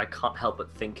left, I can't help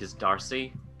but think is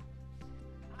Darcy.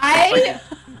 I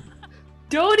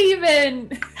don't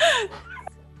even.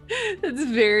 That's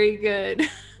very good.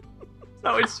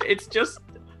 No, it's just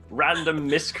random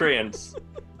miscreants.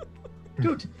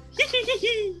 Dude.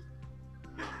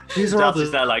 These are all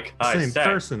Darcy's the there like, I same say,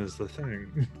 person is the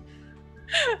thing.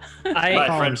 my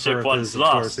Colin friendship Firth once is, of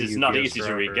course, lost a is not UPS easy to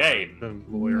driver, regain.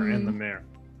 The lawyer and the mayor.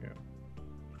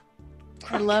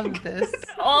 I love this.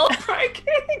 All pranking!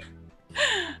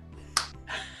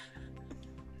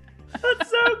 That's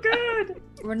so good!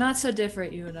 We're not so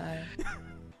different, you and I.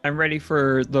 I'm ready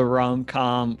for the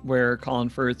rom-com where Colin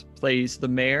Firth plays the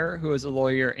mayor, who is a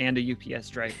lawyer and a UPS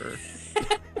driver.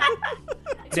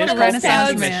 It's There's what a all Renaissance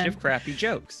kinds of man. mischief, crappy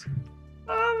jokes.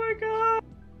 Oh my god!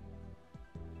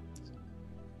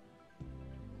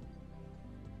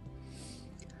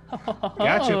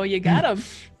 Gotcha. Oh, you got him.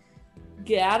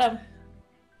 Got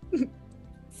him.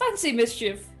 Fancy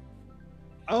mischief.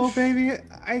 Oh baby,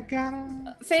 I got him.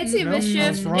 Fancy No,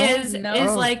 Mischief wrong. is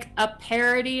No. like a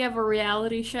parody of a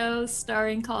reality show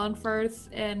starring Colin Firth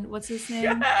and what's his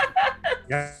name?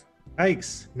 Yeah.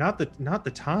 Yikes! Not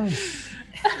the time.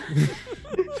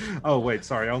 Oh wait,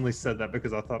 sorry. I only said that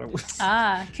because I thought it was.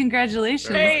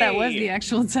 Congratulations! Hey! That was the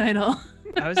actual title.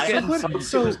 I was getting What? some.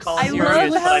 So- I Serious, love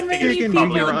but how I many figured Digging people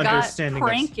in your got understanding of-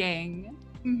 pranking.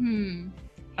 Mm-hmm.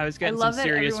 I was getting love some that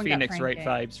serious everyone got Phoenix Wright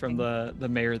pranking. vibes from the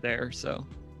mayor there. So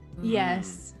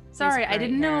Yes. Sorry, I bright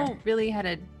didn't hair. know really how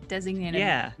to designate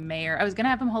Yeah. a mayor. I was gonna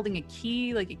have him holding a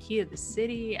key, like a key of the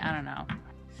city. I don't know.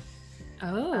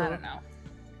 Oh. I don't know.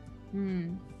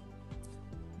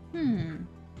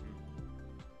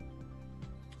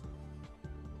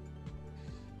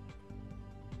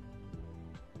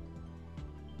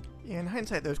 Yeah, in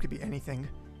hindsight, those could be anything.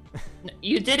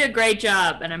 You did a great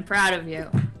job, and I'm proud of you.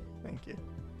 Thank you.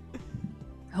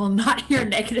 I will not hear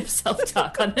negative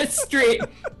self-talk on this stream.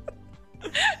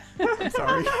 I'm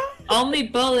sorry. Only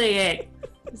bullying.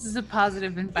 This is a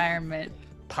positive environment.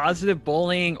 positive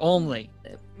bullying only.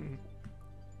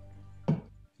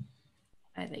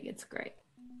 I think it's great.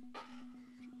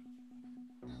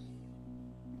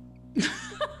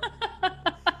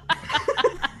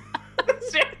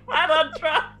 I don't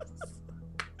trust.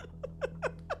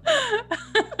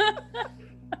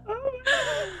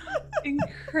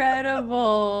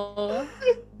 Incredible.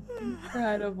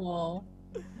 Incredible.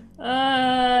 Oh,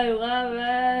 I love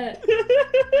it.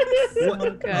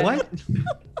 So good. What?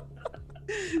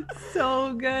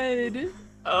 So good.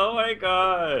 Oh my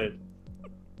god.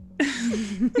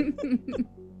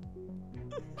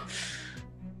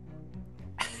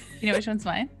 You know which one's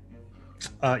mine?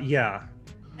 Yeah.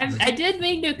 I did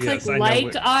mean to click Yes, I know like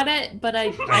what- on it, but I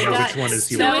know got which one is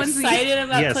so yours. excited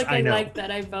about Yes, I clicking know. like that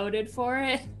I voted for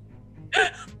it.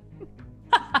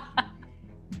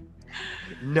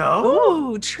 No.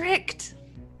 Ooh, tricked.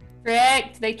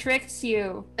 Tricked. They tricked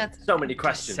you. That's So many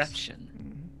questions. Deception.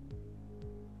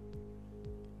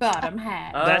 Bottom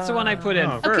hat. That's the one I put in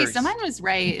Oh. first. okay. So mine was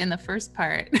right in the first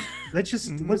part. That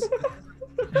just was.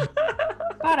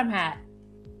 Bottom hat.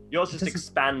 Yours just Doesn't-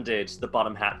 expanded the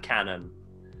bottom hat canon.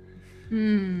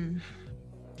 Hmm.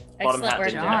 Bottom Excellent hat work,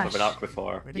 didn't have Josh. an arc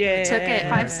before. Yeah. Took it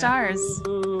 5 stars.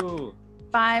 Ooh.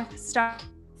 5 stars.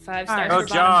 5 stars Oh, for bottom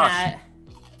Josh. hat.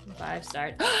 5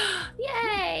 stars.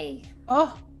 Yay!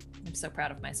 Oh, I'm so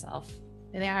proud of myself.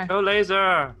 there they are. No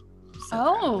laser. So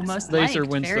proud Oh, of most myself. Laser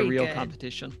liked. wins the Very real good.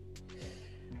 competition.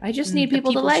 I just need the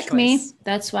people to people's like me. choice.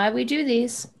 That's why we do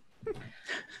these.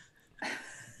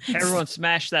 Everyone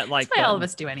smash that like That's why all of button.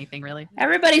 us do anything, really.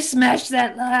 Everybody smash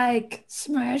that like.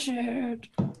 Smash it.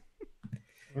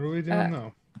 What are we doing Uh,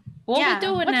 now? What yeah, we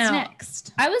doing what's now?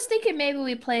 next? I was thinking maybe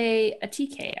we play a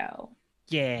TKO.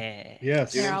 Yeah.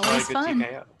 Yes. They're You enjoy always a good fun.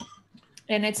 TKO.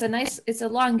 And it's a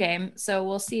long game, so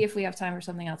we'll see if we have time for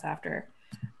something else after.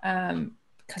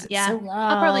 Because it's Yeah, so long.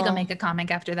 I'll probably go make a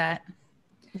comic after that.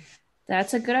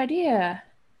 That's a good idea.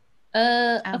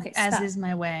 Okay, as stop. is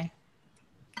my way.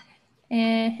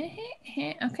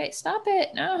 Okay, stop it.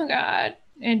 Oh God.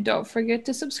 And don't forget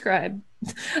to subscribe.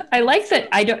 I like that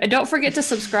I don't forget to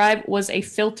subscribe was a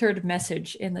filtered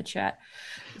message in the chat.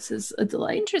 This is a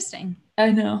delight. Interesting.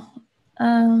 I know.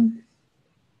 I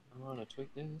want to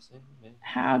tweak this.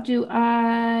 How do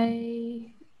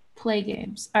I play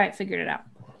games? All right, figured it out.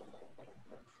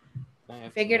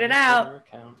 Figured it out.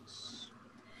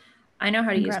 I know how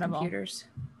to Incredible. use computers.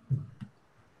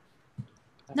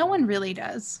 No one really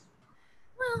does.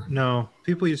 No,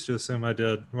 people used to assume I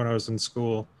did when I was in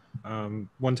school.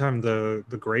 One time the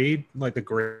grades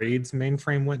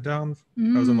mainframe went down.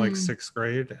 I was in like 6th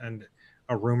grade, and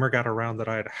a rumor got around that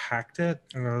I had hacked it,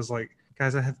 and I was like,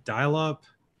 guys, I have dial-up.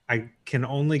 I can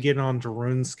only get onto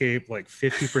RuneScape like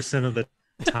 50% of the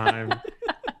time.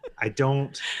 I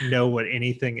don't know what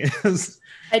anything is.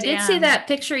 I did see Damn. that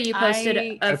picture you posted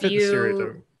I I of fit the you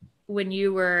stereotype. when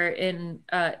you were in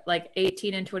like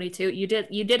 18 and 22. You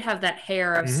did have that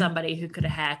hair of Mhm. somebody who could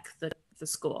hack the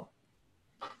school.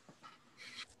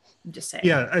 I'm just saying.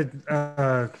 Yeah.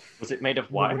 Was it made of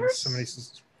What would wires? somebody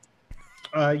says-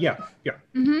 yeah.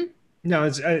 Mm-hmm. No,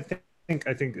 it's. I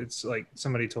think it's like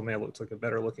somebody told me I looked like a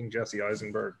better looking Jesse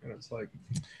Eisenberg, and it's like,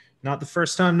 not the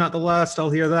first time, not the last. I'll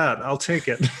hear that. I'll take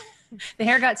it. The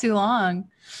hair got too long.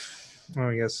 Oh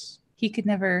yes, He could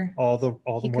never. all the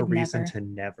He more could reason never. to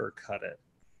never cut it.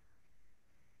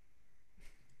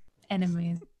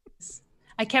 Enemies.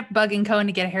 I kept bugging Cohen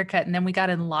to get a haircut, and then we got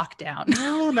in lockdown.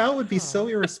 No, that would be so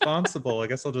irresponsible. I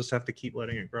guess I'll just have to keep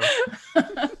letting it grow.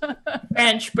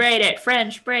 French braid it.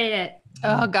 French braid it.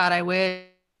 Oh God, I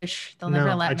wish they'll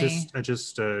never let I me.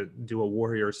 just do a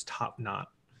warrior's top knot.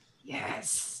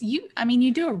 Yes. You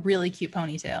do a really cute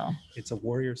ponytail. It's a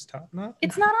warrior's top knot.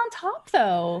 It's not on top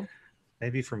though.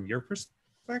 Maybe from your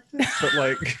perspective, but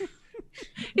like,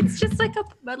 it's just like a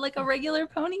regular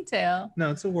ponytail.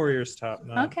 no, it's a warrior's top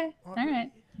knot. Okay, all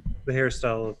right. The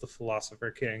hairstyle of the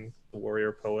philosopher king, the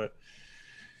warrior poet.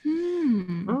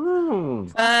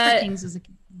 Kings is a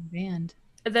band.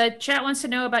 The chat wants to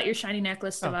know about your shiny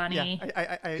necklace, Stevani.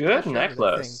 I Good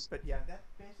necklace. But yeah, that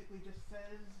basically just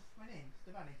says my name,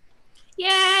 Stevani.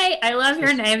 Yay! I love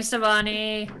your name,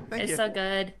 Stevani. Thank It's you. so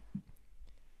good.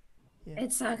 Yeah.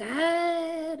 It's so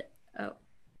good. Oh.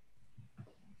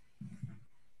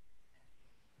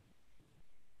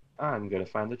 I'm gonna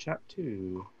find the chat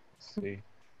too. Let's see.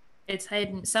 It's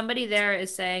hidden. Somebody there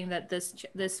is saying that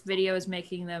this video is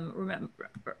making them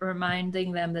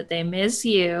reminding them that they miss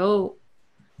you.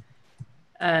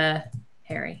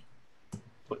 Harry.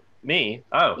 What, me?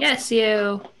 Oh. Yes,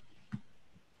 you.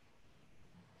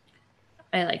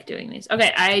 I like doing these.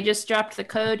 Okay, I just dropped the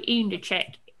code into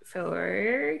chat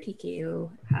for TQ.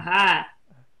 Haha.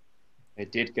 I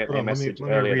did get Hold a on, message let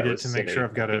me earlier read that it was to make silly. sure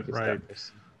I've got I think it it's right.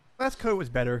 Douglas. Last code was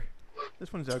better.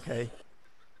 This one's okay.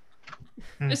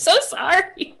 I'm so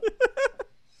sorry.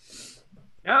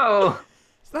 No.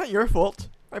 It's not your fault.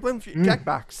 I blame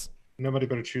Jackbox. Nobody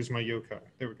better choose my yokai.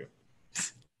 There we go.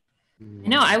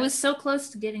 No, I was so close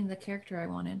to getting the character I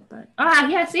wanted, but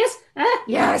yes,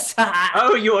 yes.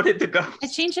 Oh, you wanted to go. I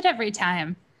change it every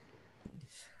time.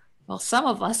 Well, some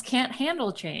of us can't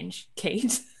handle change,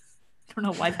 Kate. I don't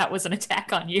know why that was an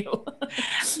attack on you.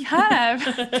 You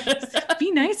have.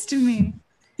 Be nice to me.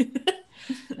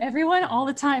 Everyone, all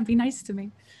the time, be nice to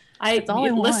me. That's all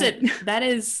I want. Listen, that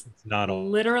is It's not all.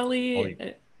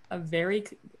 literally a very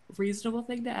reasonable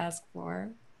thing to ask for.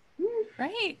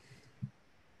 Right?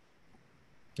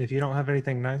 If you don't have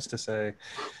anything nice to say,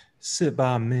 sit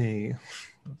by me.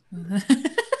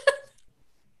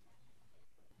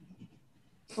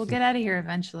 We'll get out of here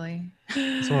eventually.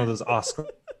 It's one of those Oscar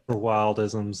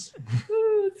Wilde-isms.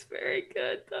 Ooh, it's very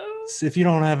good though. If you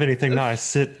don't have anything nice,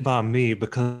 sit by me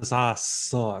because I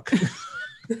suck.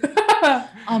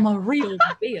 I'm a real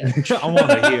bitch. I want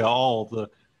to hear all the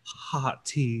hot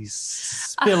tea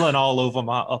spilling all over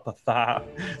my upper thigh.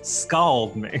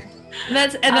 Scald me.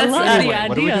 That's I love Anyway, the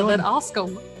what are we idea doing? that Oscar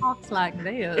talks like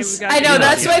this. I know,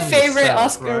 that's my from the favorite South,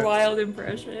 Oscar right? Wilde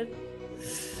impression.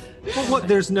 Well, what?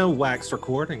 There's no wax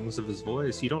recordings of his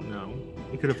voice. You don't know.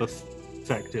 He could have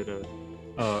affected a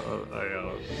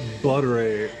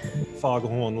buttery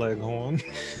foghorn leghorn.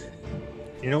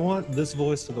 You know what? This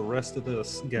voice for the rest of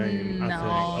this game,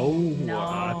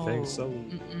 I think so.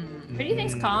 What do you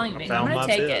think's calling me? I'm gonna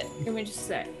take it. Let me just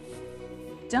say.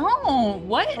 Don't.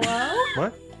 What? Hello?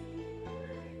 What?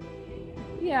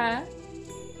 Yeah.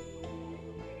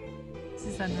 This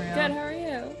is unreal. Good, how are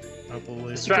you? I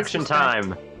believe. Distraction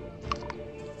time.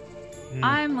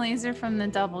 I'm Laser from the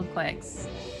Doubleclicks.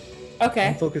 Okay.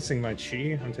 I'm focusing my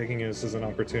chi. I'm taking this as an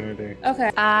opportunity.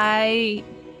 Okay. I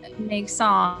make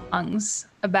songs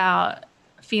about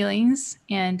feelings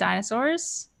and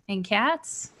dinosaurs and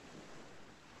cats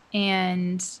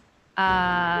and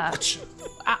and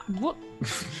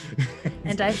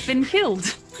I've been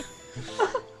killed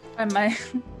by my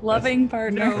loving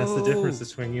partner. That's the difference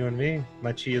between you and me.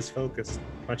 My chi is focused.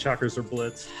 My chakras are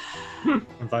blitzed. I'm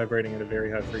vibrating at a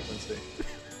very high frequency.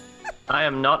 I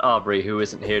am not Aubrey, who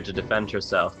isn't here to defend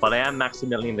herself, but I am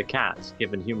Maximilian the cat,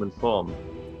 given human form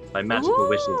by magical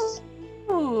wishes.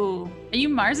 Ooh, are you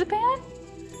Marzipan?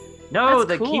 No,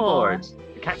 That's the cool. keyboard.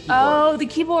 The cat keyboard. Oh, the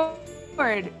keyboard.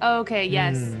 Okay,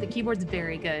 yes, the keyboard's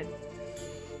very good.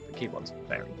 The keyboard's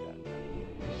very good.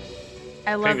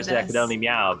 I love Previously, I this. could only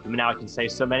meow, but now I can say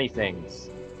so many things.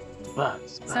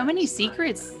 Bugs. So many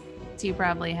secrets you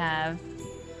probably have.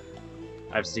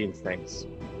 I've seen things.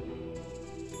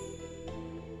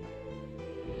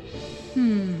 Oh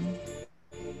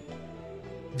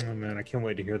man, I can't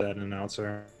wait to hear that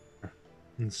announcer.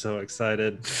 I'm so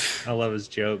excited. I love his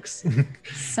jokes.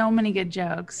 So many good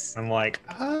jokes. I'm like,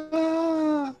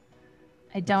 I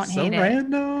don't so hate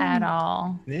random. it at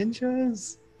all.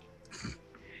 Ninjas.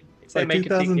 It's If they like make a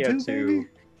 2002, TKO2, baby.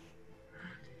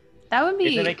 That would be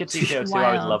if they make a TKO2, I would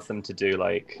wild. love them to do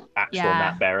like actual Yeah.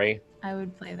 Matt Berry. I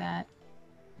would play that.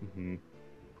 Mm-hmm.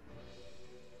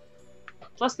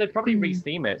 Plus, they'd probably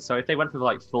retheme it. So if they went for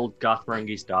like full Garth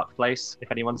Marenghi's Dark Place,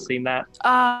 if anyone's seen that.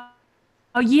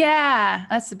 Oh yeah,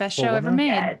 that's the best show Full ever winner? made.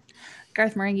 Yeah.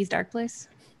 Garth Marenghi's Dark Place.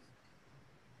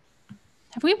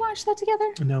 Have we watched that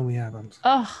together? No, we haven't.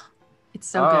 Oh, it's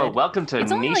so Oh, good. welcome to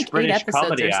It's only Niche like 8 British episodes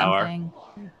Comedy or Hour. something.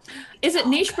 Is it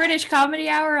Niche British Comedy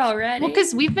Hour already? Well,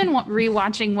 because we've been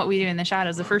rewatching What We Do in the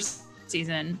Shadows, the first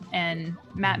season, and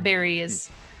Matt Berry is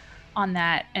on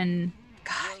that, and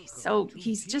God,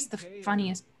 he's just the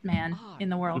funniest man in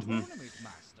the world.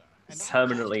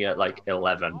 Permanently at like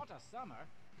 11.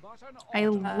 I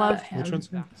love him. Which one's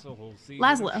him?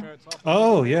 Laszlo.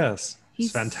 Oh yes,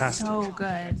 He's fantastic. so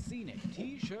good.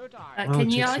 Can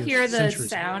you all takes hear the centuries.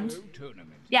 sound?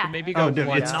 Yeah. Maybe go Oh,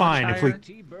 one it's notch fine if we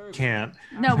higher. can't.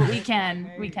 No, but we can.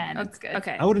 It's good.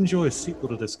 Okay. I would enjoy a sequel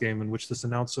to this game in which this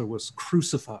announcer was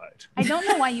crucified. I don't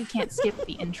know why you can't skip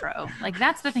the intro. Like,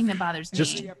 that's the thing that bothers me.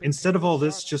 Just instead of all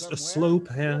this, just a slow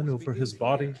pan over his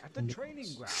body.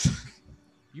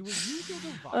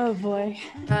 Oh boy.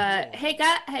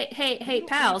 Hey,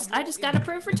 pals! I just got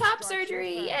approved for top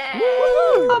surgery. Yay!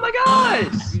 Oh my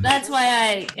gosh! That's why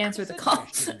I answered the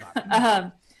calls.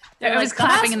 I was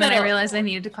clapping and then I realized I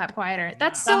needed to clap quieter.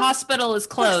 That's the so hospital is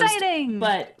closed. exciting.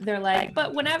 But they're like,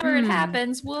 but whenever it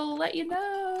happens, we'll let you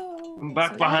know. I'm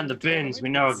back behind the bins. We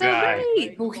know a so guy.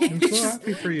 great. I'm so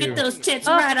happy for you. Get those tits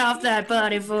right off that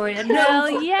body for you. Hell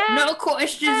yeah. No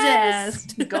questions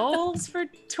asked. Goals for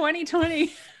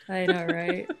 2020. I know,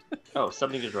 right? Oh,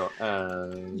 something to draw.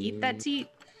 Eat that teat.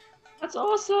 That's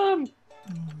awesome.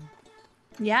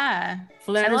 Yeah.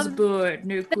 Flat I as love board.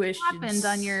 No What questions. happened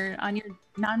on your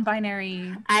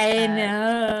non-binary I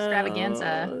know.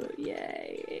 extravaganza?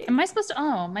 Yay. Am I supposed to?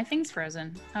 Oh, my thing's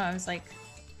frozen. Oh, I was like,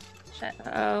 shit.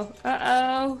 Uh-oh.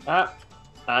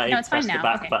 I No, it's fine pressed the now.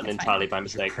 back Okay, button it's entirely by Your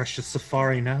mistake. precious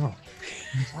Safari now.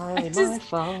 My just-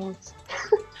 fault.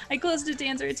 I closed it to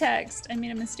answer a text. I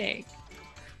made a mistake.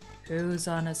 Who's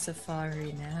on a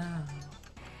safari now?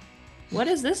 What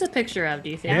is this a picture of, do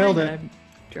you think? Nailed it. I'm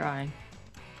drawing.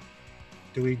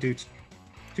 Do we do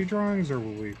two drawings or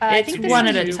will we? I It's think this one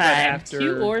is at a two, but time. after-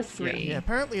 2 or 3. Yeah,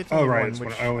 apparently it's Oh, only right, one, it's one.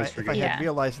 which I always if forget. I Yeah. had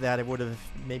realized that, I would have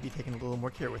maybe taken a little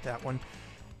more care with that one.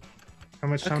 How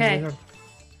much time Okay. do we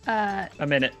have? A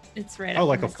minute. It's right Oh, up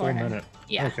like in a the full corner. minute.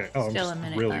 Yeah. Okay. Oh, Still I'm a just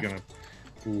minute really left.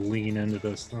 gonna lean into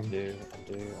this then.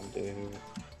 Undo.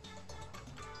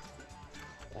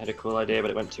 I had a cool idea,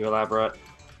 but it went too elaborate.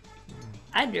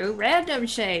 I drew random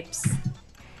shapes.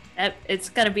 It's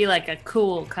gonna be like a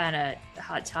cool kind of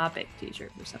Hot Topic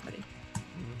t-shirt for somebody.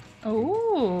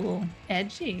 Oh,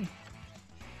 edgy.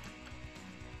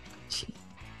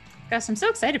 Gosh, I'm so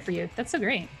excited for you. That's so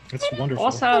great. It's wonderful. I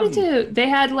Awesome. did too. They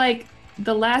had like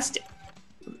the last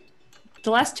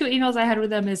 2 emails I had with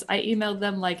them is I emailed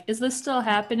them like, "Is this still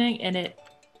happening?" And it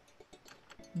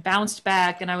bounced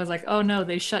back, and I was like, "Oh no,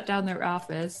 they shut down their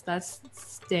office. That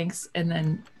stinks." And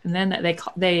then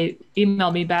they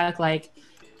emailed me back like,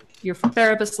 "Your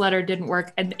therapist letter didn't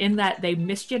work," and in that they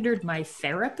misgendered my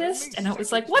therapist, and I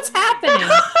was like, "What's happening?"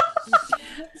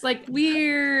 It's like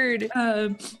Weird.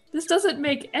 this doesn't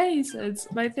make any sense.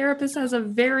 My therapist has a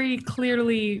very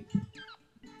clearly,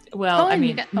 well, Cohen, I you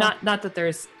mean, got- not that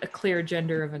there's a clear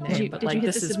gender of a name, you- but did like you hit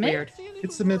this the is submit? weird.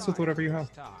 It submits with whatever you have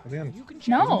at the end.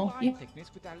 No, you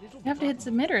have to hit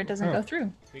submit or it doesn't Oh. go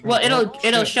through. Well, it'll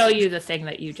shit. show you the thing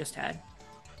that you just had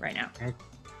right now. Okay.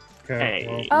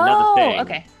 Hey. Well, Another Oh, thing.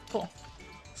 okay, cool.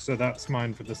 so that's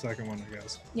mine for the second one, I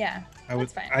guess. Yeah,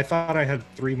 That's fine. I thought I had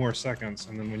 3 more seconds,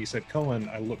 and then when you said Cohen,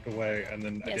 I looked away, and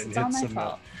then I yes, didn't it's all hit my submit.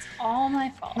 fault. It's all my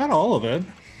fault. Not all of it.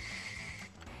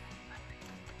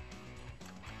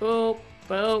 Boop,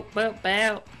 boop, boop,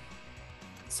 boop.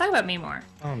 Let's talk about me more.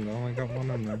 Oh no, I got one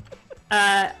in there.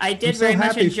 I did I'm so very much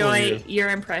happy for enjoy you. your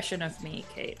impression of me,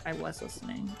 Kate. I was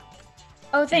listening.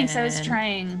 Oh, thanks. I was And-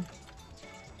 trying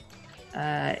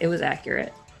It was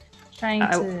accurate.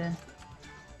 to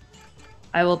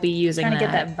I will be using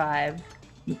get that vibe.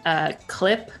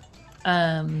 clip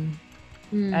Mm.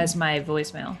 as my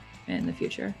voicemail in the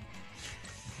future.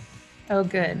 Oh,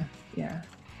 good. Yeah.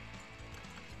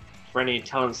 For any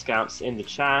talent scouts in the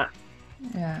chat,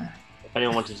 Yeah. if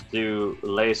anyone wanted to do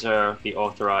Laser, the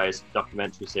authorized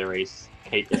documentary series,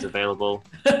 Kate is available.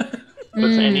 But for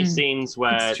any scenes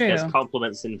where It's true. there's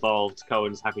compliments involved,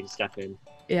 Cohen's happy to step in.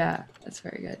 Yeah, that's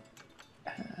very good.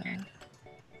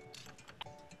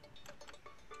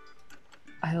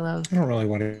 I love. I don't really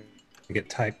want to get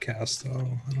typecast though.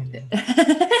 I don't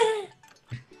know.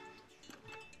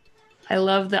 I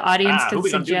love the audience Who can are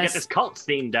we going to do to get suggest. this cult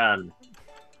scene done?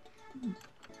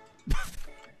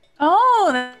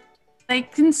 Oh, they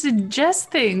can suggest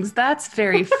things. That's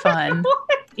very fun.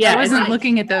 Yeah, I wasn't it's-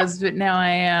 looking at those, but now I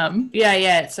am.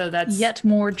 Yeah. So that's Yet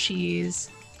more cheese.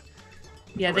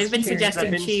 yeah. They've been Cheers.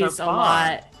 suggesting They've been cheese so a far.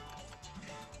 lot.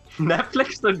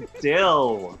 Netflix the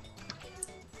dill.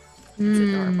 It's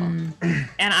adorable. Mm.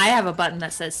 And I have a button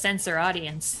that says censor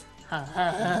audience.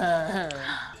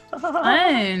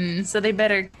 Fun. So they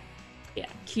better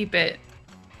keep it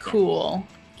cool.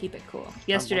 Keep it cool.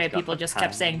 Yesterday, got people the just kept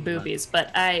time, saying but- boobies,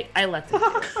 but I let them do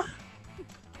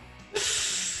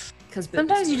it. Because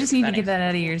sometimes you just need to get that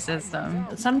out of your system.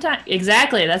 Sometimes,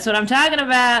 exactly. That's what I'm talking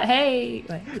about. Hey,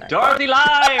 wait, Dorothy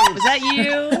Limes! Was that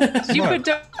you? Did you put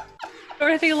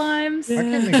Dorothy Limes? I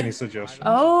can't make any suggestions.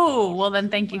 Oh, well then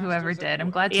thank you whoever did.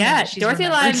 I'm glad to know yeah, that she's Dorothy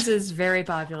remembered. Limes is very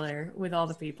popular with all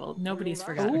the people. Nobody's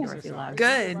forgotten Dorothy Limes.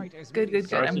 Good.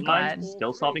 Dorothy I'm glad. Limes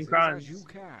still solving crimes.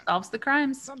 Solves the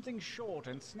crimes. Something short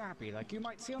and snappy like you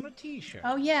might see on a t-shirt.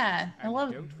 Oh yeah, I And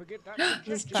love don't forget that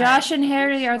this. Josh and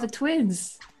Harry are the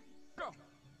twins.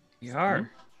 You are.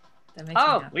 That makes me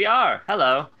Oh, happy. we are.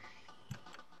 Hello.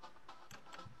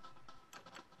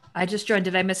 I just joined.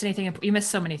 Did I miss anything? You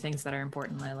missed so many things that are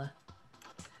important, Layla.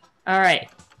 All right.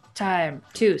 Time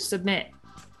to submit.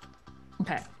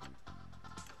 Okay.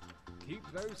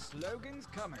 Keep those slogans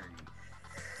coming.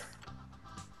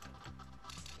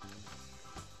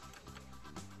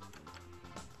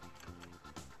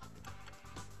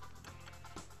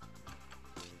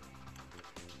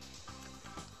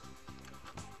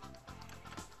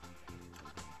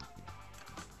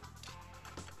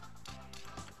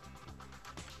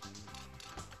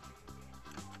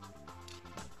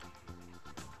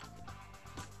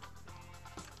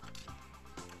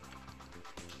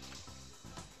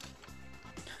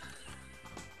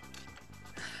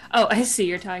 Oh, I see.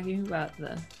 You're talking about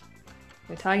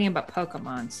We're talking about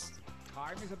Pokemons.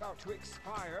 Time is about to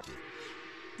expire.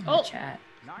 In the chat.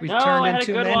 We No, I turned had a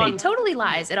into good many. one. It totally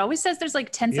lies. It always says there's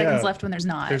like 10 seconds Yeah. left when there's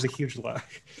not. There's a huge lag.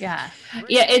 Yeah.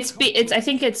 Yeah, it's. I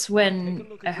think it's when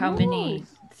how many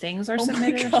things are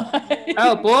submitted. God.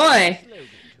 Oh boy. Slogan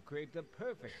to create the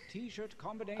perfect t-shirt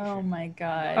combination. Oh my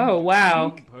god. Oh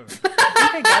wow. Perfect. I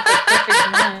think I got the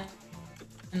perfect one.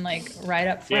 And like right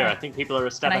up Dear, I front. think people are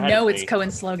a step And I ahead know of it's me.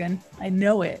 Cohen's slogan. I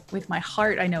know it. With my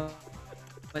heart, I know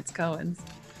it's Cohen's.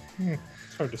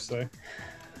 It's hard to say.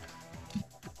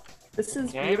 This is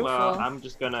Okay, beautiful. well, I'm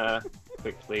just gonna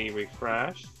quickly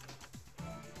refresh.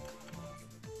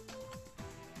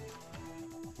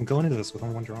 I'm going into this with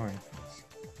only one drawing.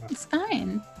 It's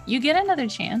fine. You get another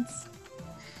chance.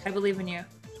 I believe in you.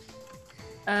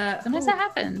 Sometimes that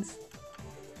happens.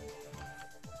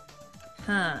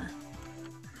 Huh.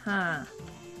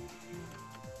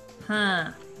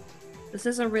 This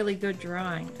is a really good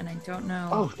drawing, and I don't know.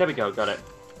 Oh, there we go, got it.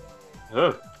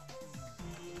 Oh,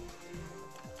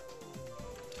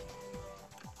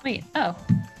 Wait, oh.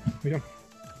 Yeah.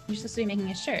 You're supposed to be making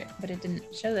a shirt, but it didn't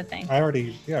show the thing. I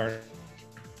already made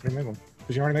one.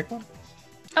 Did you already make one?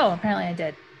 Oh, apparently I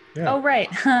did. Yeah. Oh, right.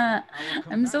 Our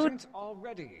I'm so combatants all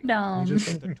ready. dumb. You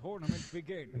just- Let the tournament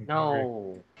begin.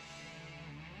 no.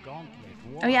 Gauntlet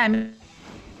Oh, yeah, I made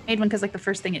one because like the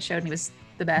first thing it showed me was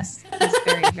the best. It was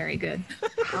very, very good.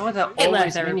 How are there Hey,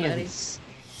 always Leth, everybody. minions?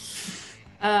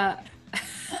 Oh,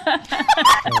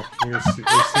 you're season?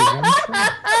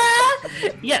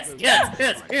 Yes.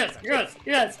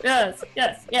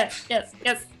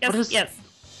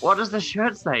 What does the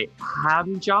shirt say?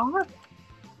 Ham jar?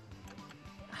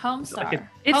 Homestar. Like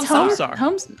It's Homestar.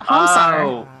 Homestar.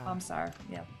 Oh, Homestar.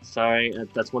 Yeah. sorry,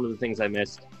 that's one of the things I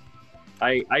missed.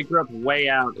 I grew up way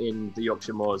out in the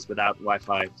Yorkshire Moors without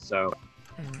Wi-Fi, so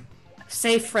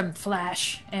Safe from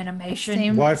Flash animation.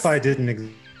 Same. Wi-Fi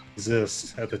didn't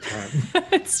exist at the time.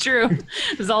 It's true.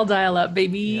 It was all dial-up,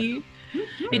 baby.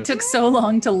 It took so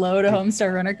long to load a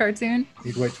Homestar Runner cartoon.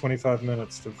 You'd wait 25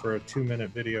 minutes for a 2-minute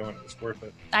video, and it was worth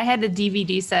it. I had a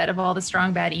DVD set of all the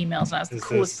strong bad emails when I was the Is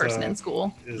coolest this, person in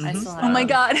school. Is I this- saw Oh my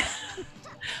that. god.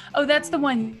 Oh, that's the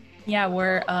one. Yeah,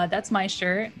 where that's my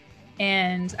shirt,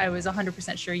 and I was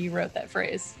 100% sure you wrote that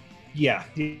phrase. Yeah.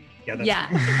 That's Yeah.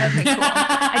 Okay, cool.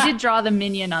 I did draw the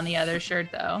minion on the other shirt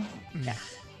though.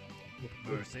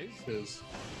 versus Is.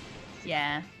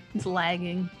 Yeah, it's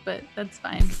lagging, but that's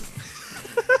fine.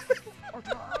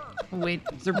 Wait,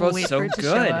 They're both wait so for it to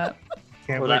good. Show up.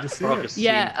 Can't well, wait that to see frog it. is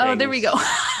Yeah. seeing Oh, there we things. go.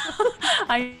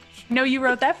 I know you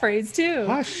wrote that phrase too.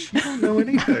 Hush, you don't know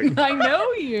anything. I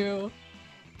know you.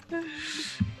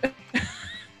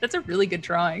 That's a really good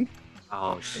drawing.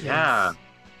 Oh, yeah.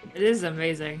 It is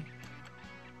amazing.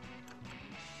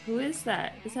 Who is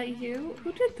that? Is that you?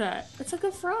 Who did that? It's like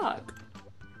a frog.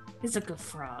 It's a good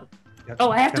frog. Oh,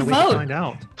 I have to Gotta wait vote. find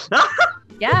out.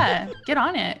 Yeah, get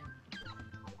on it.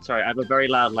 Sorry, I have a very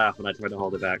loud laugh when I try to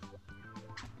hold it back.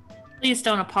 Please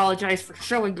don't apologize for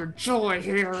showing your joy,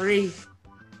 Harry.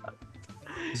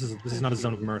 This is not a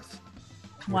zone of mirth.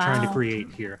 We're trying to Wow.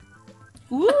 create here.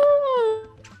 Ooh.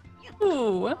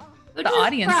 Ooh. Who The drew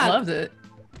audience frog? loves it.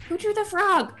 Who drew the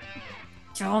frog?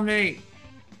 Tell me.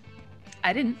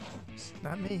 I didn't.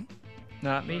 Not me.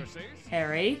 Not me. versus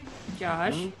Harry,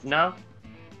 Josh. No?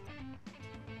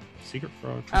 Secret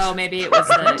frog. Oh, maybe it was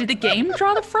the. Did the game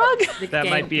draw the frog? That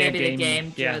might be a maybe the game,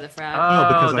 game yeah. drew the frog. Oh,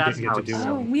 because I that's didn't get to do how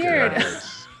it. Oh, it's weird. good.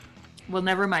 Well,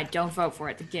 never mind. Don't vote for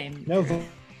it. The game. No,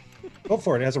 vote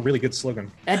for it. It has a really good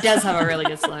slogan. It does have a really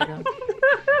good slogan.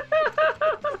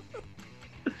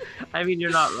 I mean,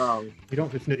 you're not wrong. You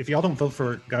don't. If y'all don't vote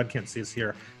for God Can't See Us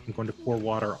Here, I'm going to pour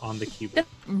water on the keyboard.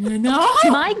 No.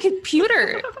 My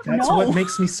computer. That's no. what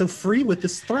makes me so free with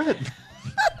this thread.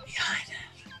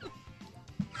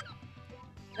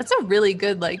 That's a really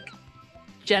good like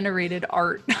generated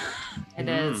art. It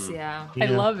is, yeah. I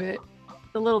love it.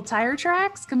 The little tire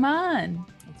tracks. Come on,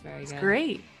 It's very it's good.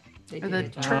 great. They Or do the a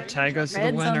good job. tra- Tag us to the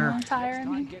Reds on winner. the tire. I Let's try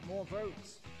and mean. get more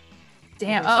votes.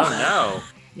 Damn. Oh Oh,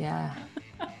 Yeah.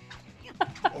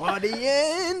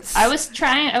 Audience. I was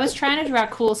trying to draw a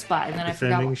cool spot, and then I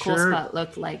forgot Defending what cool shirt. spot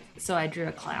looked like, so I drew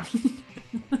a clown.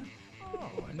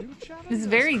 Oh, a new challenge. it's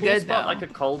very Cool good spot, though. like a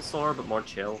cold sore, but more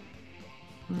chill.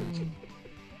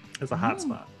 It's a hot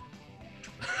spot.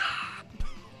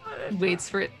 Waits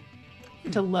for it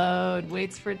to load.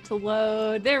 Waits for it to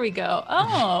load. There we go.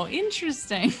 Oh,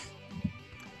 interesting.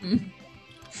 Do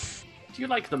you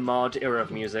like the mod era of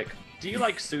music? Do you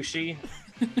like sushi?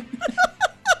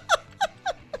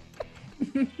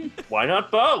 Why not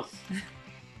both?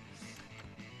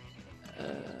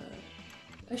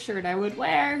 A shirt I would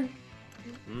wear.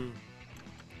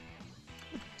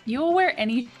 You will wear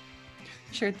any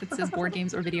shirt that says board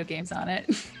games or video games on it.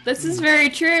 This is very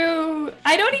true.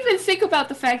 I don't even think about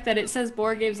the fact that it says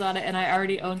board games on it, and I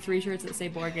already own 3 shirts that say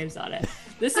board games on it.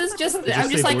 This is just, Did you I'm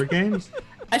say just like, board games?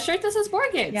 a shirt that says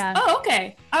board games. Yeah. Oh,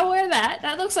 okay. I'll wear that.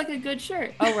 That looks like a good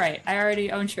shirt. Oh, right. I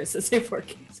already own shirts that say board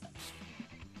games.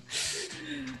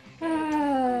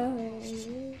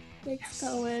 Thanks,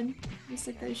 Cohen. It's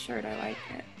a good shirt. I like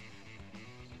it.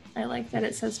 I like that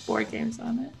it says board games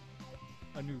on it.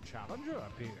 A new challenger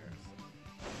appears.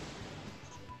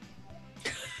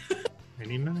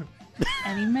 Any minute.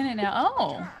 Any minute now.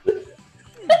 Oh.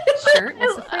 Shirt.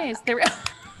 What's the phrase? There we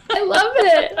I love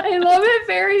it. I love it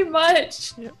very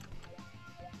much.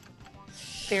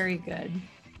 Very good.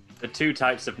 The 2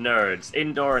 types of nerds,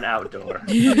 indoor and outdoor.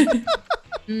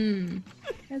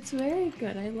 That's very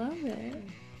good. I love it.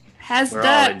 Has We're all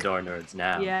duck. indoor nerds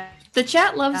now. Yeah. The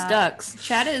chat loves Yeah. ducks.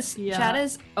 Chat is Yeah.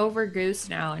 over goose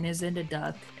now and is into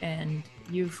duck, and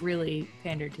you've really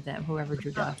pandered to them. Whoever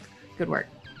drew duck, good work.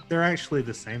 They're actually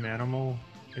the same animal.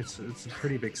 It's a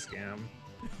pretty big scam.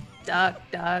 Duck,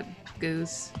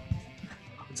 goose.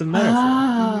 It's a metaphor.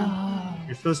 Oh.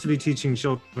 You're supposed to be teaching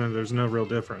children there's no real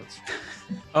difference.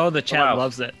 Oh, the chat Wow.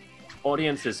 loves it.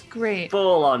 Audience is Great.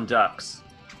 full on ducks.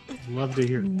 Love to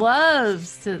hear.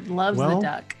 Loves the Well,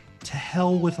 duck. To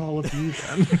hell with all of you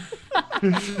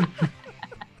then.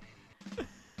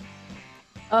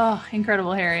 Oh,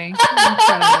 incredible, Harry.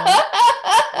 Incredible.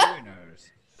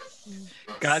 Winners.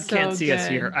 God So can't see us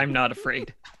good. here. I'm not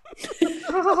afraid.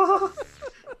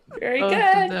 Very Both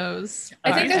good. of those.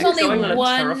 I think are there's only Going on a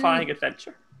one- terrifying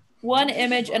adventure. One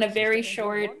image and a very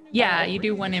short. Yeah, you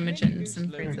do one image and some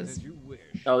phrases. As you wish.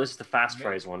 Oh, this is the fast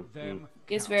phrase one. Them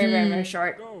It's very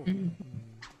short. go.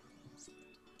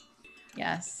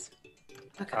 Yes.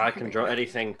 Okay, I can draw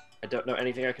anything. I don't know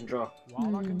anything I can draw.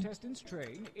 While our contestants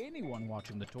train, anyone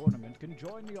watching the tournament can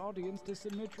join the audience to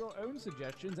submit your own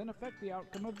suggestions and affect the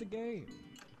outcome of the game.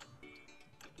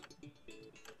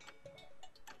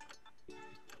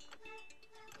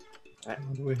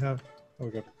 What do we have? Oh,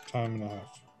 we got time and a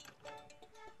half.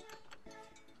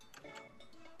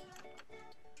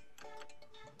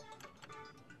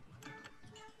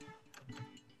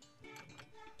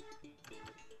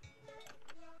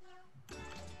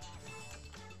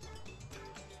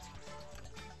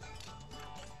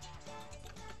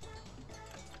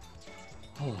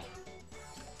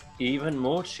 Even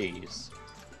more cheese.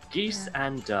 Geese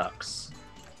and ducks.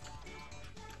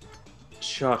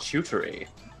 Charcuterie.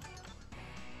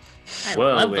 I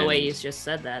Whirlwind. love the way you just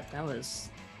said that. That was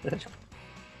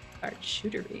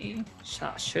Charcuterie.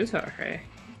 charcuterie.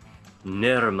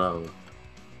 Normal.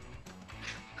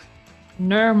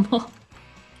 Normal.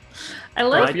 I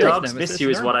like My feel like dogs nemesis miss you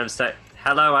is what normal. I'm saying.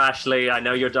 Hello, Ashley. I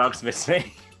know your dogs miss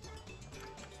me.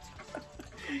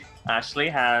 Ashley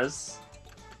has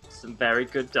some very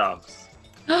good dogs.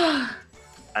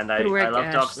 And I Good work, love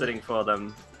dog Ashley. sitting for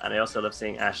them. And I also love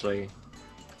seeing Ashley.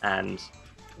 And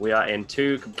we are in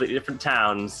 2 completely different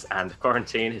towns. And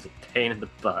quarantine is a pain in the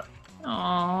butt.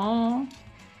 Aww.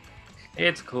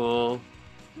 It's cool.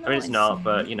 I mean, it's not,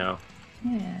 but you know.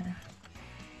 Yeah.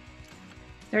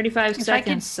 35 If seconds. I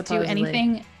could supposedly. do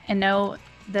anything and know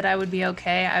that I would be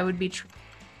okay, I would be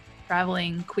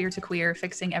traveling queer to queer,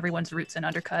 fixing everyone's roots and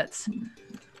undercuts.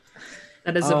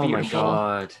 That is a beautiful. Oh my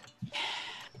god.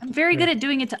 I'm very good at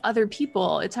doing it to other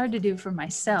people. It's hard to do for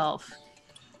myself.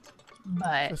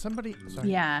 But So somebody, sorry.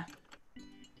 yeah.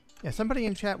 Yeah, somebody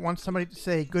in chat wants somebody to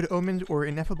say good omens or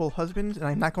ineffable husbands, and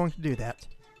I'm not going to do that.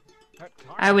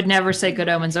 I would never say good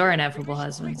omens or ineffable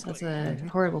husbands. That's a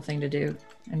horrible thing to do.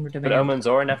 And we're Good omens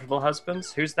or ineffable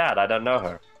husbands? Who's that? I don't know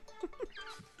her.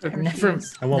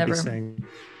 I won't be saying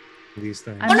these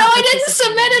things. Oh no, I didn't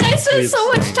submit it. I spent so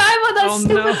much time on that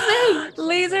stupid thing.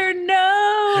 Laser,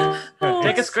 no.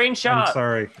 Take a screenshot. I'm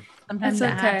sorry. Sometimes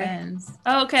That's that okay. happens.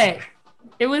 Okay.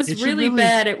 It was It should really really-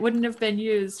 bad. It wouldn't have been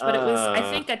used, but it was, I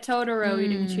think, a Totoro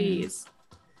eating cheese.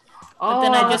 Oh,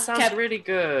 then I that just sounds kept- really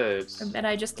good. And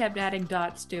I just kept adding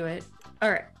dots to it.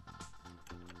 All right.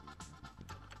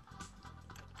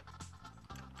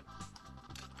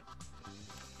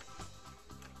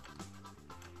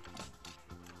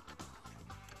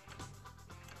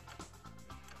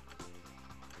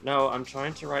 No, I'm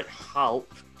trying to write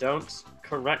help. Don't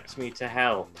correct me to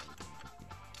help.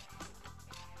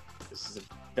 This is a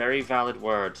very valid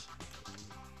word.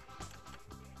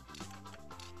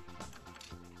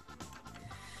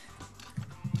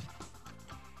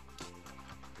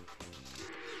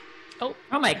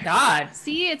 Oh my god.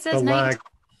 See, it The says lag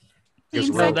 19 is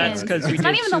seconds. well, that's 'cause we It's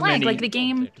not did even the too lag. many. Like the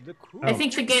game. I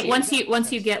think the game once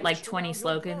you get like 20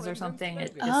 slogans or something,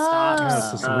 it Oh. stops. Yeah,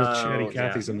 it's just rich Oh, chatty yeah.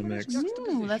 Cathy's in the mix.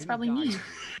 Ooh, that's probably me.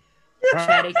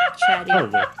 Chatty.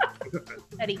 Probably.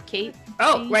 Eddie, Kate.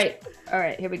 Oh, right. All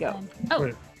right, here we go. Oh,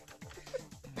 Wait.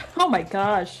 Oh my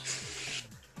gosh.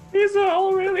 These are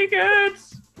all really good.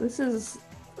 This is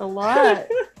a lot.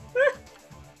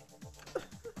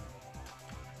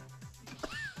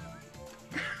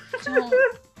 don't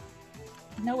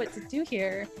know what to do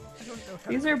here.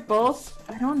 These are both.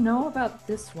 I don't know about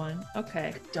this one.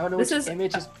 Okay. Don't know This which is-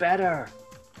 image is better.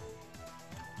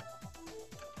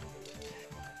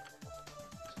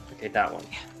 Okay, that one.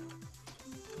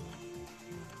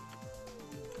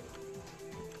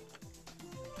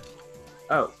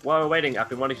 Oh, while we're waiting, I've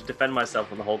been wanting to defend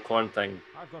myself on the whole corn thing.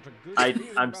 I'm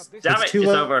damn It's it, too it's late.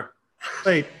 over.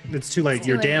 Wait, it's too late.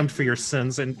 You're too late. damned for your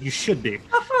sins, and you should be.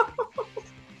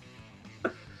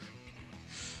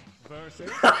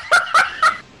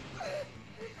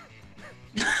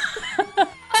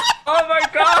 Oh my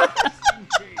god!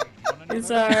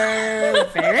 These are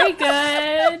very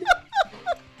good.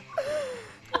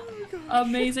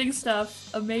 Amazing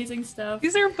stuff. Amazing stuff.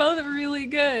 These are both really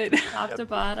good. Top to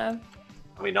bottom.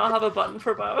 Can we not have a button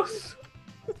for both?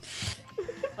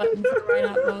 Button for right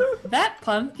out both. That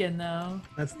pumpkin though.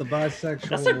 That's the bisexual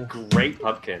That's a great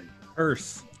pumpkin.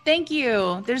 curse. Thank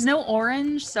you. There's no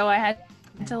orange, so I had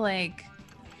to like,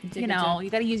 Dig you know, you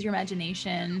got to use your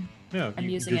imagination. Yeah, I'm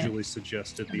you using it. visually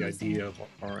suggested the I'm using idea of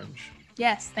orange.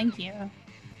 Yes, thank you.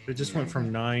 It just went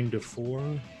from 9 to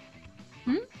 4.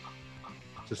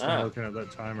 Just from Ah. looking at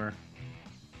that timer.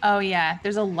 Oh yeah,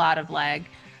 there's a lot of lag.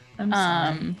 I'm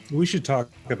sorry. We should talk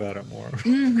about it more.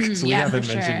 Mhm, Because we yeah, haven't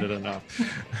for mentioned sure. it enough.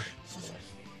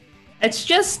 It's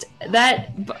just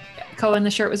that Cohen,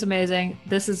 the shirt was amazing.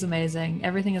 This is amazing.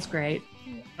 Everything is great.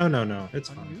 Oh, no. It's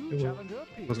fine.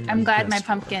 It wasn't I'm glad my best.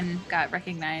 pumpkin got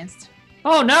recognized.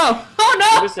 Oh no! Oh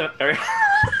It no! was a very...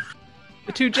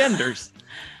 The two genders.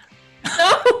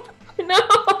 No!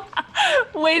 No!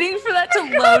 Waiting for that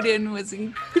to load in was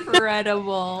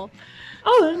incredible.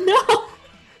 Oh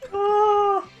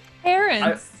no!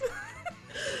 Parents.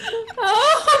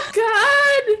 Oh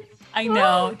god! I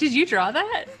know. Did you draw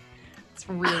that? It's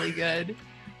really good.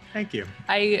 Thank you.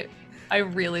 I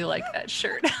really like that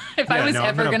shirt. If I Yeah, was no, I'm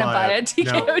ever gonna buy a it.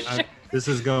 TKO No, shirt, this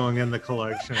is going in the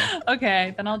collection.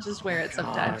 okay, then I'll just wear it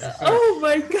sometimes. Oh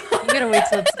my god! You gotta wait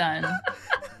till it's done.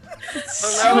 It's Oh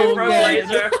so no, Pro good.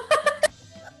 Laser.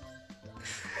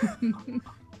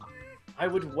 I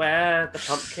would wear the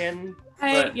pumpkin,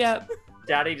 but Yep.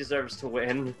 Daddy deserves to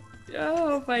win.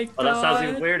 Oh my god. Oh, that sounds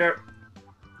even weirder.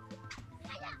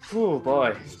 Oh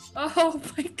boy. Oh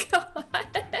my god.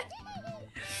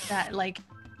 That like,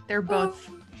 they're both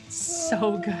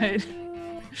so good.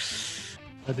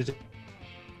 I did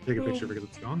take a picture because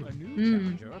it's gone.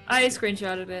 I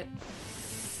screenshotted it.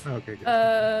 Okay,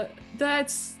 good.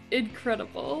 That's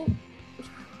incredible.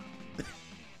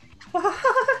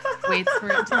 Wait for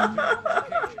it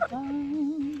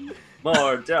to.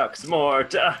 More ducks, more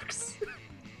ducks.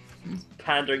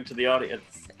 Pandering to the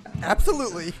audience.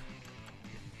 Absolutely.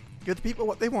 Give the people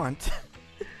what they want.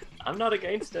 I'm not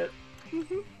against it.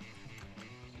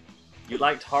 You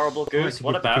liked Horrible I like Goose. to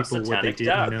What give the about people what they Satanic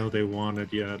didn't Duck? know they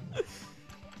wanted yet?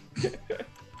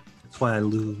 That's why I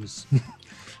lose.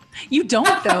 You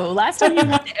don't though. Last time you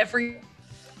won every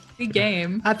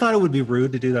game. I thought it would be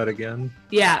rude to do that again.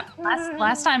 Yeah.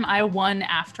 Last time I won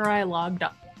after I logged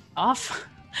off,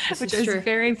 which I was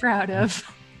very proud of.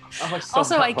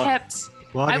 Also, I kept...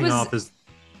 Logging off is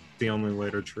the only way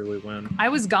to truly win. I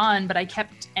was gone, but I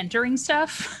kept entering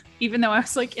stuff, even though I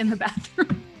was like in the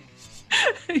bathroom.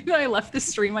 Even though I left the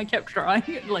stream, I kept drawing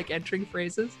and like entering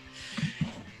phrases.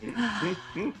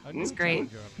 It's great.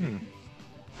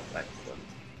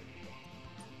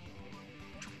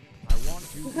 I want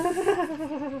you.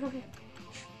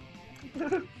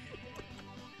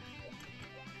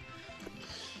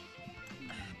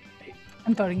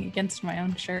 I'm voting against my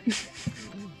own shirt.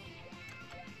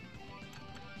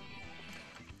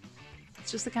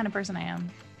 It's just the kind of person I am.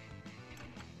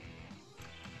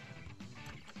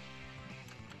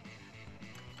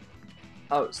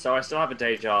 Oh, so I still have a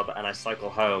day job and I cycle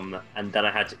home and then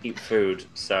I had to eat food.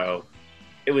 So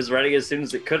it was ready as soon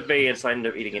as it could be and so I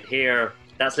ended up eating it here.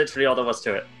 That's literally all there was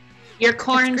to it. Your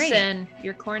corn sin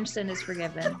is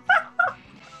forgiven.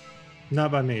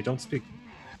 Not by me. Don't speak.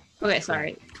 Okay,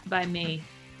 sorry. By me.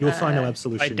 You'll find no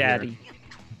absolution by Daddy. Here.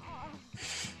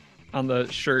 On the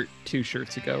shirt 2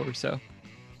 shirts ago or so.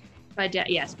 By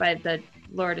the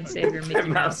Lord and Savior Mickey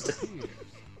Mouse.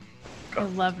 I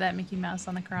love that Mickey Mouse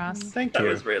on the cross. Thank you. That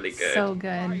was really good. So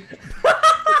good.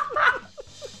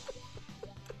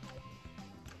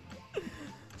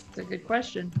 It's a good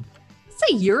question.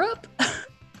 Say Europe?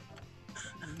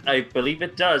 I believe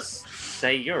it does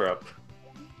say Europe.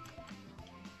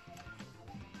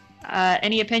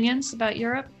 Any opinions about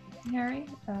Europe, Harry?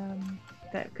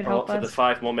 That could help us? For the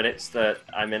 5 more minutes that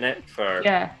I'm in it, for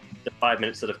the 5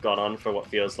 minutes that have gone on for what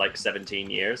feels like 17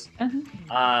 years.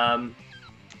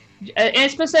 And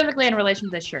specifically in relation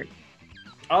to this shirt.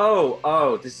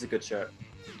 Oh, this is a good shirt.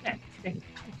 Okay. Thank you.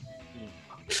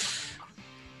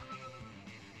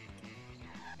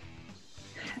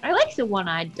 I like the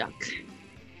one-eyed duck.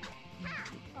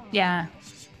 Yeah.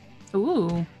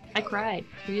 Ooh. I cried.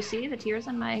 Do you see the tears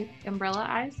in my umbrella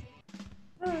eyes?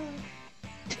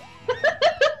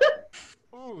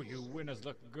 Oh, you winners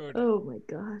look good. Oh my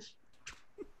gosh.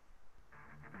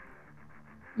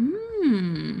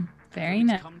 Very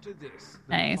nice.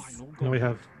 Nice. Now we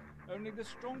have.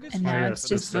 And now it's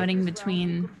just voting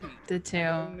between the two.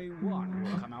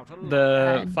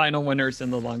 The final winners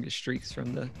and the longest streaks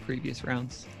from the previous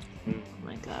rounds. Oh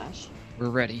my gosh. We're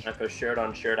ready. I put shirt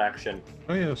on shirt action.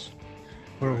 Oh yes.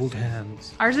 We're old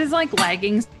hands. Ours is like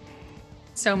lagging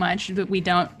so much that we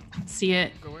don't see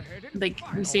it. Like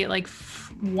we see it like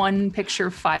one picture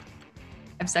 5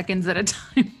 seconds at a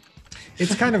time.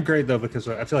 It's kind of great though because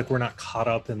I feel like we're not caught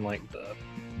up in like the,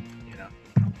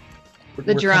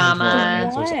 the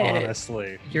drama.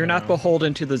 Honestly, you're not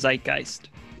beholden to the zeitgeist.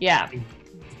 Yeah.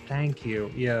 Thank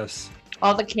you. Yes.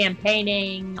 All the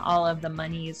campaigning, all of the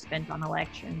money is spent on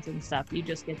elections and stuff. You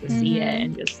just get to see it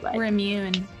and just like we're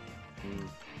immune.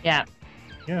 Yeah.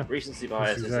 Yeah. Recency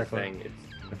bias is a thing.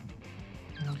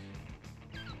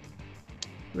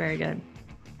 Very good.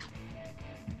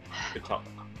 Good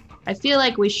topic. I feel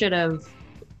like we should have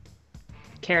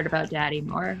cared about Daddy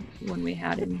more when we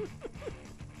had him.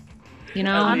 You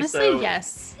know, honestly,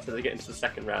 yes. So they get into the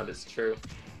second round, it's true.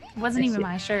 It wasn't even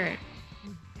my shirt,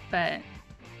 but.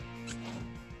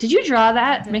 Did you draw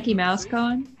that Mickey Mouse,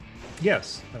 Cohen?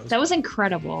 Yes. That was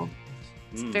incredible.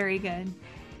 It's very good.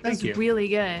 Thank you. Really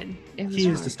good. He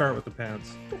used to start with the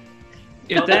pants.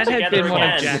 If that had been one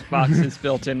of Jackbox's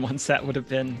built-in ones, that would have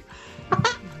been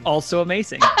also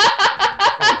amazing.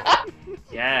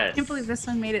 Yes. I can't believe this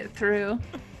one made it through.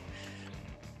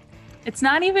 It's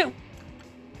not even.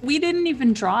 We didn't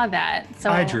even draw that. So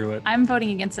I drew it. I'm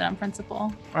voting against it on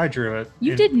principle. I drew it.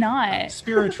 You did not.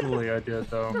 Spiritually, I did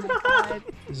though. Oh my God.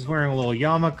 He's wearing a little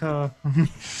yarmulke.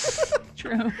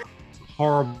 True.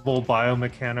 Horrible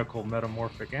biomechanical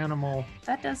metamorphic animal.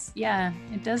 That does, yeah,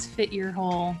 it does fit your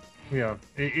whole. Yeah,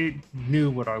 it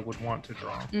knew what I would want to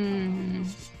draw. Mm.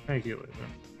 Thank you, Lisa.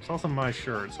 It's also my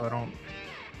shirt, so I don't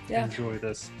enjoy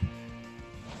this.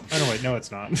 Oh, no, wait, no,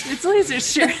 it's not. It's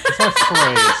Laser's shirt. It's not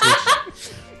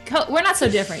phrase. We're not so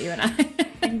different, you and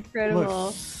I. Incredible.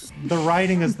 Look, the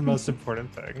writing is the most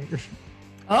important thing.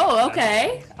 Oh,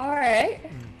 okay. All right.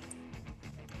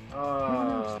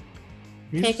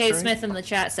 KK Smith in the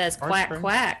chat says quack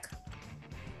quack.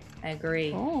 I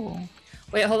agree. Oh.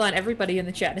 Wait, hold on. Everybody in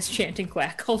the chat is chanting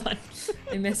quack. Hold on.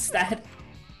 I missed that.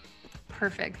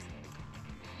 Perfect.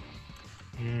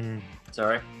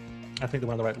 Sorry. I think the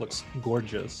one on the right looks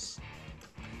gorgeous.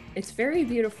 It's very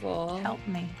beautiful. Help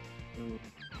me.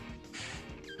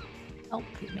 Help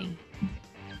me.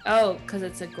 Oh, because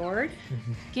it's a gourd?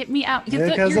 Get me out.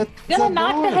 Yeah, you're gonna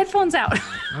knock the headphones out.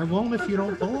 I won't if you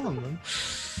don't pull on them.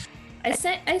 I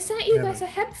sent you guys a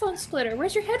headphone splitter.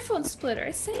 Where's your headphone splitter?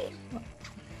 I sent it.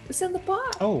 It's in the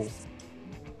box. Oh,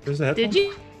 there's a headphone. Did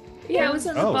you? Yeah, it was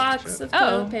in the box shit. of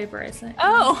toilet paper I sent.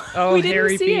 Oh, we didn't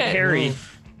Harry see beat it. Harry.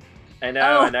 I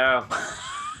know.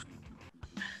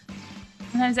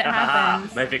 Sometimes it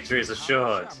happens. My victory is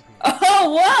assured.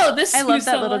 Oh, whoa! This I love is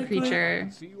that so little likely. creature.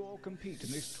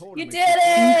 You did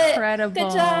it! Incredible.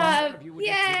 Good job!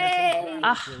 Yay!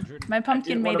 My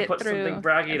pumpkin made it put through. Something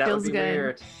braggy. It That feels would be good.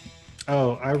 weird.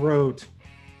 Oh, I wrote.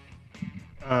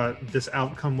 This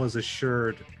outcome was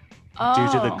assured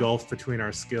due to the gulf between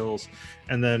our skills,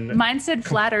 and then Mine said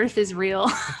flat Earth is real.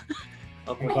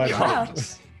 Oh I'm my glad god.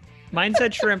 that- Mine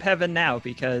said shrimp heaven now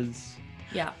because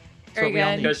Yeah. that's Very what we all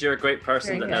good. need. Because you're a great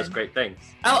person Very that knows good. great things.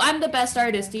 Oh, I'm the best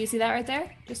artist. Do you see that right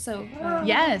there? Just so.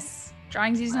 Yes.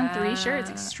 Drawings used on 3 shirts.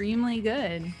 Wow. Extremely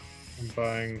good. I'm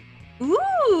buying.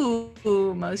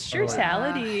 Ooh, most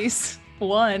shirtalities.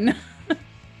 1.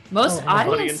 Most Oh,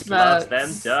 audience loves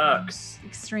votes. them ducks.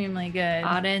 Extremely good.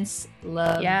 Audience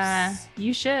loves. Yeah,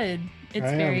 you should. It's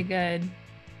I very am. good.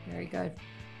 Very good.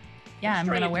 Yeah, I'm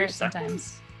Try gonna to wear do it sometimes.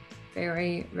 seconds.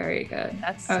 Very, very good.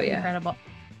 That's Oh, yeah. incredible.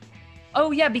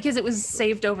 Oh yeah, because it was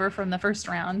saved over from the first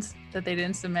round that they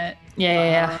didn't submit.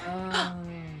 Yeah.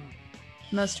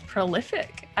 Most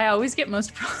prolific. I always get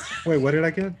most prolific. Wait, what did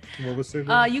I get? What was it?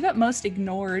 You got most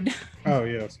ignored. Oh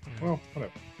yes. Well,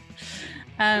 whatever.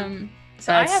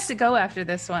 So I have to go after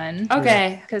this one.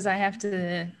 Okay. Because I have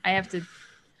to.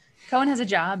 Cohen has a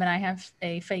job and I have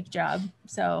a fake job,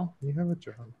 so You have a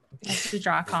job. I have to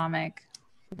draw a comic.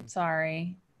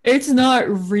 Sorry. It's not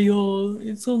real.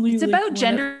 It's only. It's about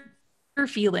gender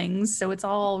feelings, so it's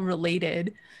all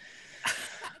related.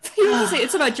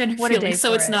 It's about gender What a day feelings, so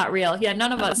for it's it. not real. Yeah,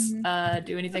 none of us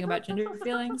do anything about gender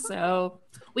feelings, so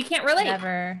we can't relate.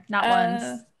 Never. Not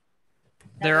once.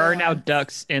 there are now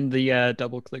ducks in the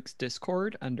Doubleclicks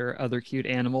Discord under other cute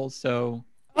animals. So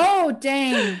Oh,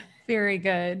 dang. Very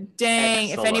good.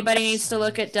 Dang, Excellent. if anybody needs to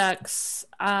look at ducks.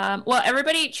 Well,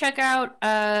 everybody check out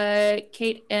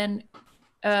Kate and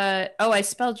I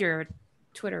spelled your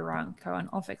Twitter wrong, Cohen.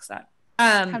 I'll fix that.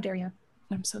 How dare you?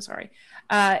 I'm so sorry.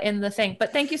 In the thing.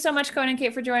 But thank you so much, Cohen and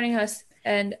Kate, for joining us,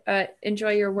 and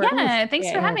enjoy your work. Yeah, thanks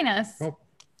for having us. Oh.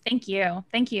 Thank you.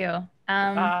 Thank you.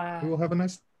 We will have a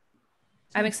nice.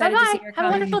 I'm excited to see Bye-bye. your Have a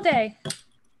comic. wonderful day.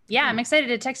 Yeah, I'm excited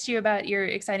to text you about your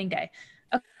exciting day.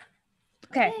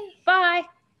 Okay. Bye.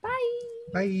 Bye.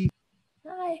 Bye.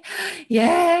 Bye.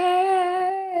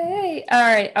 Yay! All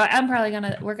right,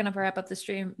 we're gonna wrap up the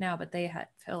stream now, but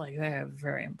feel like they have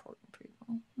very important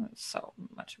people. So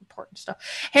much important stuff.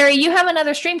 Harry, you have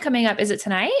another stream coming up. Is it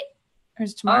tonight or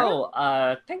is it tomorrow?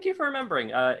 Oh, thank you for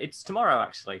remembering. It's tomorrow,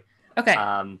 actually. Okay.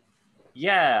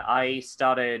 Yeah, I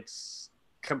started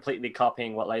completely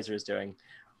copying what Laser is doing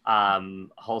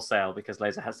wholesale because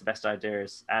Laser has the best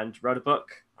ideas and wrote a book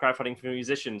crowdfunding for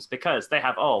musicians because they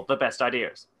have all the best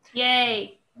ideas.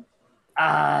 Yay!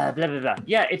 Blah blah blah.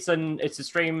 Yeah, it's a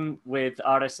stream with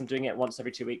artists. I'm doing it once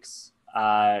every 2 weeks.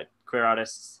 Queer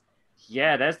artists.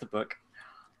 Yeah, there's the book.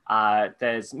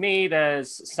 There's me.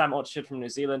 There's Sam Orchard from New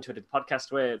Zealand, who I did the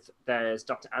podcast with. There's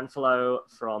Dr. Anfalo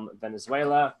from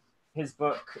Venezuela. His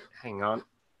book. Hang on.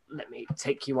 Let me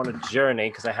take you on a journey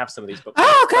because I have some of these books.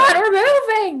 Oh God, we're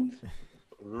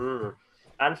moving.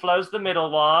 Anfalo's the middle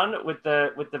one with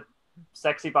the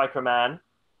sexy biker man.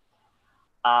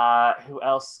 Who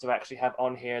else do I actually have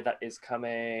on here that is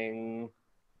coming?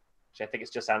 Actually, I think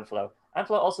it's just Anfalo.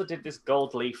 Anfalo also did this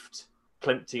gold-leafed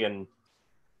Klimtian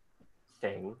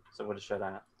thing, so I'm going to show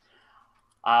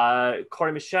that.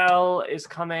 Corey Michelle is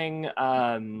coming.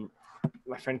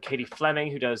 My friend Katie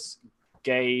Fleming, who does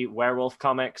gay werewolf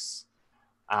comics,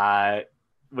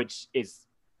 which is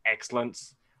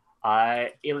excellent.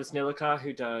 Elis Nilika,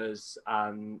 who does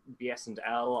BS and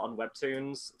L on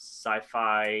webtoons,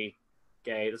 sci-fi,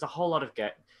 gay. There's a whole lot of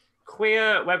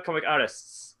queer webcomic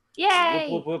artists. Yay!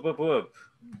 Whoop, whoop, whoop, whoop,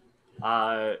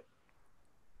 whoop.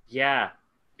 Yeah,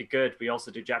 be good. We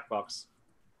also do Jackbox.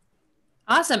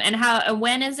 Awesome. And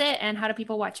when is it? And how do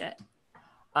people watch it?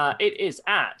 It is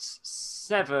at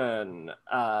 7:30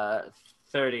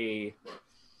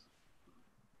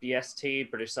 BST,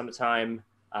 British Summertime.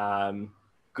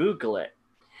 Google it.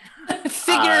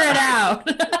 Figure it out.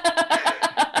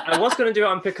 I was going to do it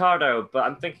on Picardo, but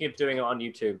I'm thinking of doing it on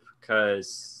YouTube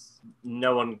because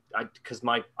I'm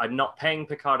not paying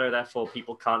Picardo, therefore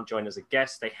people can't join as a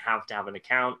guest. They have to have an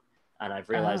account, and I've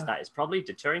realized that is probably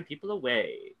deterring people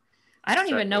away. I don't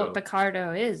even know what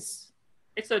Picardo is.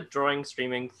 It's a drawing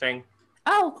streaming thing.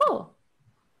 Oh, cool.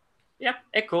 Yeah,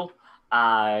 it's cool.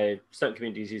 Certain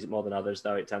communities use it more than others,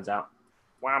 though, it turns out.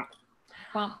 Wow.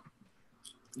 Well,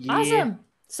 Yeah. awesome.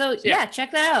 So yeah,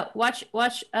 check that out. Watch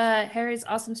Harry's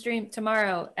awesome stream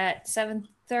tomorrow at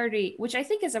 7:30, which I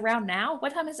think is around now.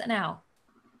 What time is it now?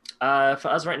 For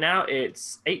us right now,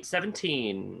 it's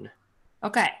 8:17.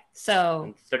 Okay,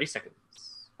 so 30 seconds.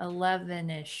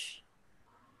 11-ish.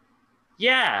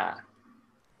 Yeah.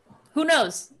 Who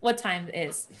knows what time it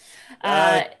is?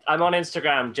 I'm on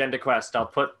Instagram, GenderQuest. I'll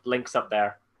put links up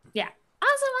there. Yeah.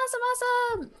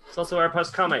 Awesome. It's also where I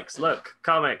post comics. Look,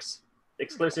 comics.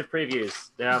 Exclusive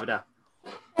previews. They're over there.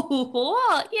 Cool.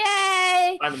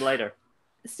 Yay! Find them later.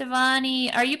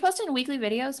 Stevani, are you posting weekly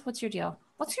videos? What's your deal?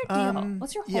 What's your deal?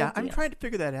 What's your whole deal? I'm trying to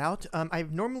figure that out. I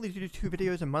normally do 2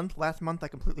 videos a month. Last month I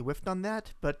completely whiffed on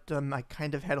that, but I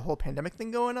kind of had a whole pandemic thing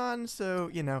going on,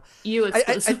 so You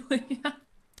exclusively.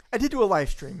 I did do a live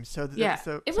stream, so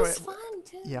it was fun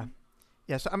too. Yeah.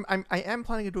 So I am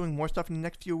planning on doing more stuff in the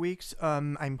next few weeks.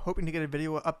 I'm hoping to get a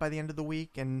video up by the end of the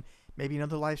week and maybe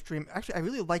another live stream. Actually, I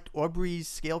really liked Aubrey's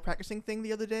scale practicing thing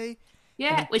the other day.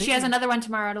 Yeah, she has another one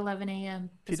tomorrow at 11 a.m.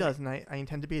 She does, and I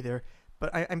intend to be there.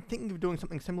 But I'm thinking of doing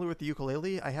something similar with the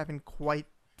ukulele. I haven't quite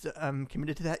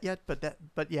committed to that yet. But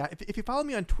yeah, if you follow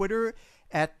me on Twitter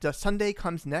at Sunday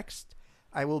Comes Next,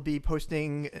 I will be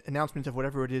posting announcements of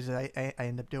whatever it is I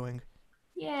end up doing.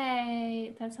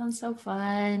 Yay! That sounds so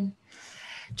fun.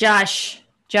 Josh.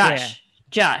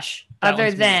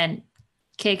 Other than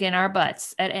kicking our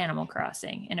butts at Animal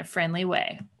Crossing in a friendly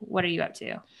way, what are you up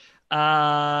to?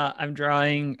 I'm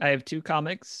drawing. I have 2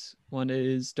 comics. One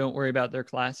is Don't Worry About Their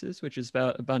Classes, which is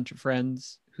about a bunch of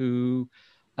friends who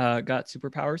got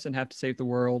superpowers and have to save the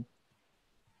world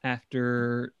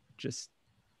after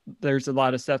there's a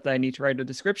lot of stuff that I need to write a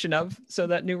description of so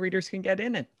that new readers can get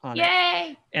in it on it.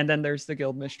 Yay! And then there's The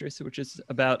Guild Mistress, which is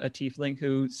about a tiefling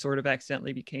who sort of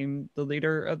accidentally became the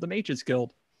leader of the Mages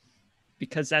Guild,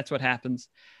 because that's what happens.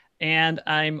 And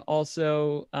I'm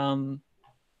also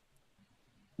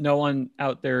no one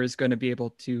out there is going to be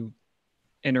able to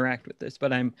interact with this,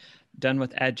 but I'm done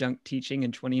with adjunct teaching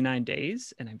in 29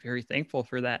 days, and I'm very thankful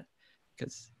for that,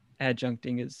 because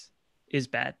adjuncting is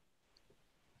bad.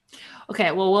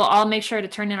 Okay, well, we'll all make sure to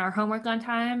turn in our homework on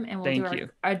time, and we'll do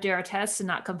our tests and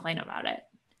not complain about it.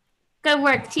 Good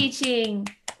work teaching.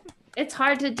 It's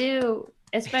hard to do,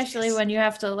 especially when you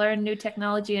have to learn new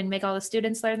technology and make all the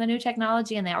students learn the new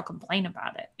technology, and they all complain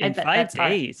about it. In 5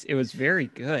 days, it was very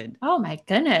good. Oh my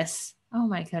goodness.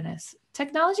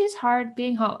 Technology is hard.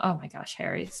 Being home. Oh my gosh,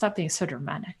 Harry, stop being so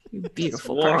dramatic. You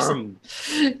beautiful person.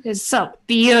 It's so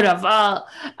beautiful.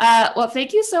 Well,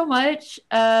 thank you so much.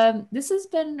 This has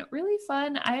been really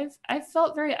fun. I've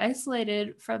felt very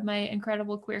isolated from my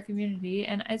incredible queer community,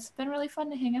 and it's been really fun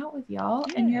to hang out with y'all.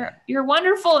 Yeah. And you're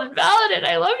wonderful and valid, and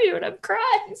I love you, and I'm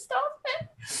crying. Stop it.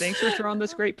 Thanks for throwing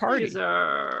this great party.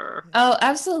 Oh,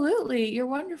 absolutely. You're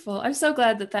wonderful. I'm so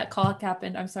glad that call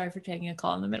happened. I'm sorry for taking a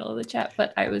call in the middle of the chat,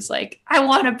 but I was like, I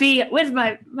want to be with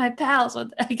my pals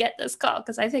when I get this call,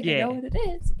 because I think I know what it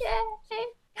is. Yay!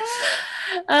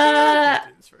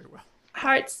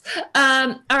 Hearts.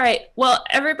 All right. Well,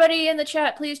 everybody in the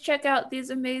chat, please check out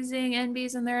these amazing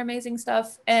NBs and their amazing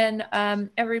stuff. And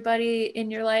everybody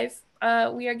in your life,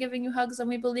 we are giving you hugs, and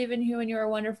we believe in you, and you are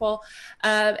wonderful.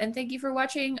 And thank you for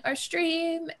watching our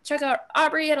stream. Check out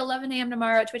Aubrey at 11 a.m.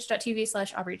 tomorrow at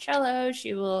twitch.tv/AubreyCello.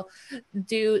 She will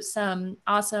do some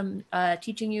awesome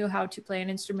teaching you how to play an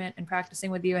instrument and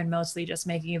practicing with you, and mostly just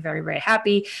making you very, very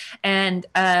happy. And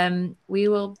we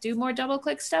will do more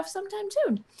Doubleclick stuff sometime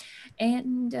soon.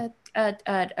 And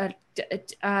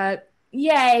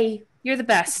yay, you're the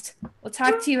best. We'll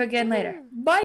talk to you again later. Bye.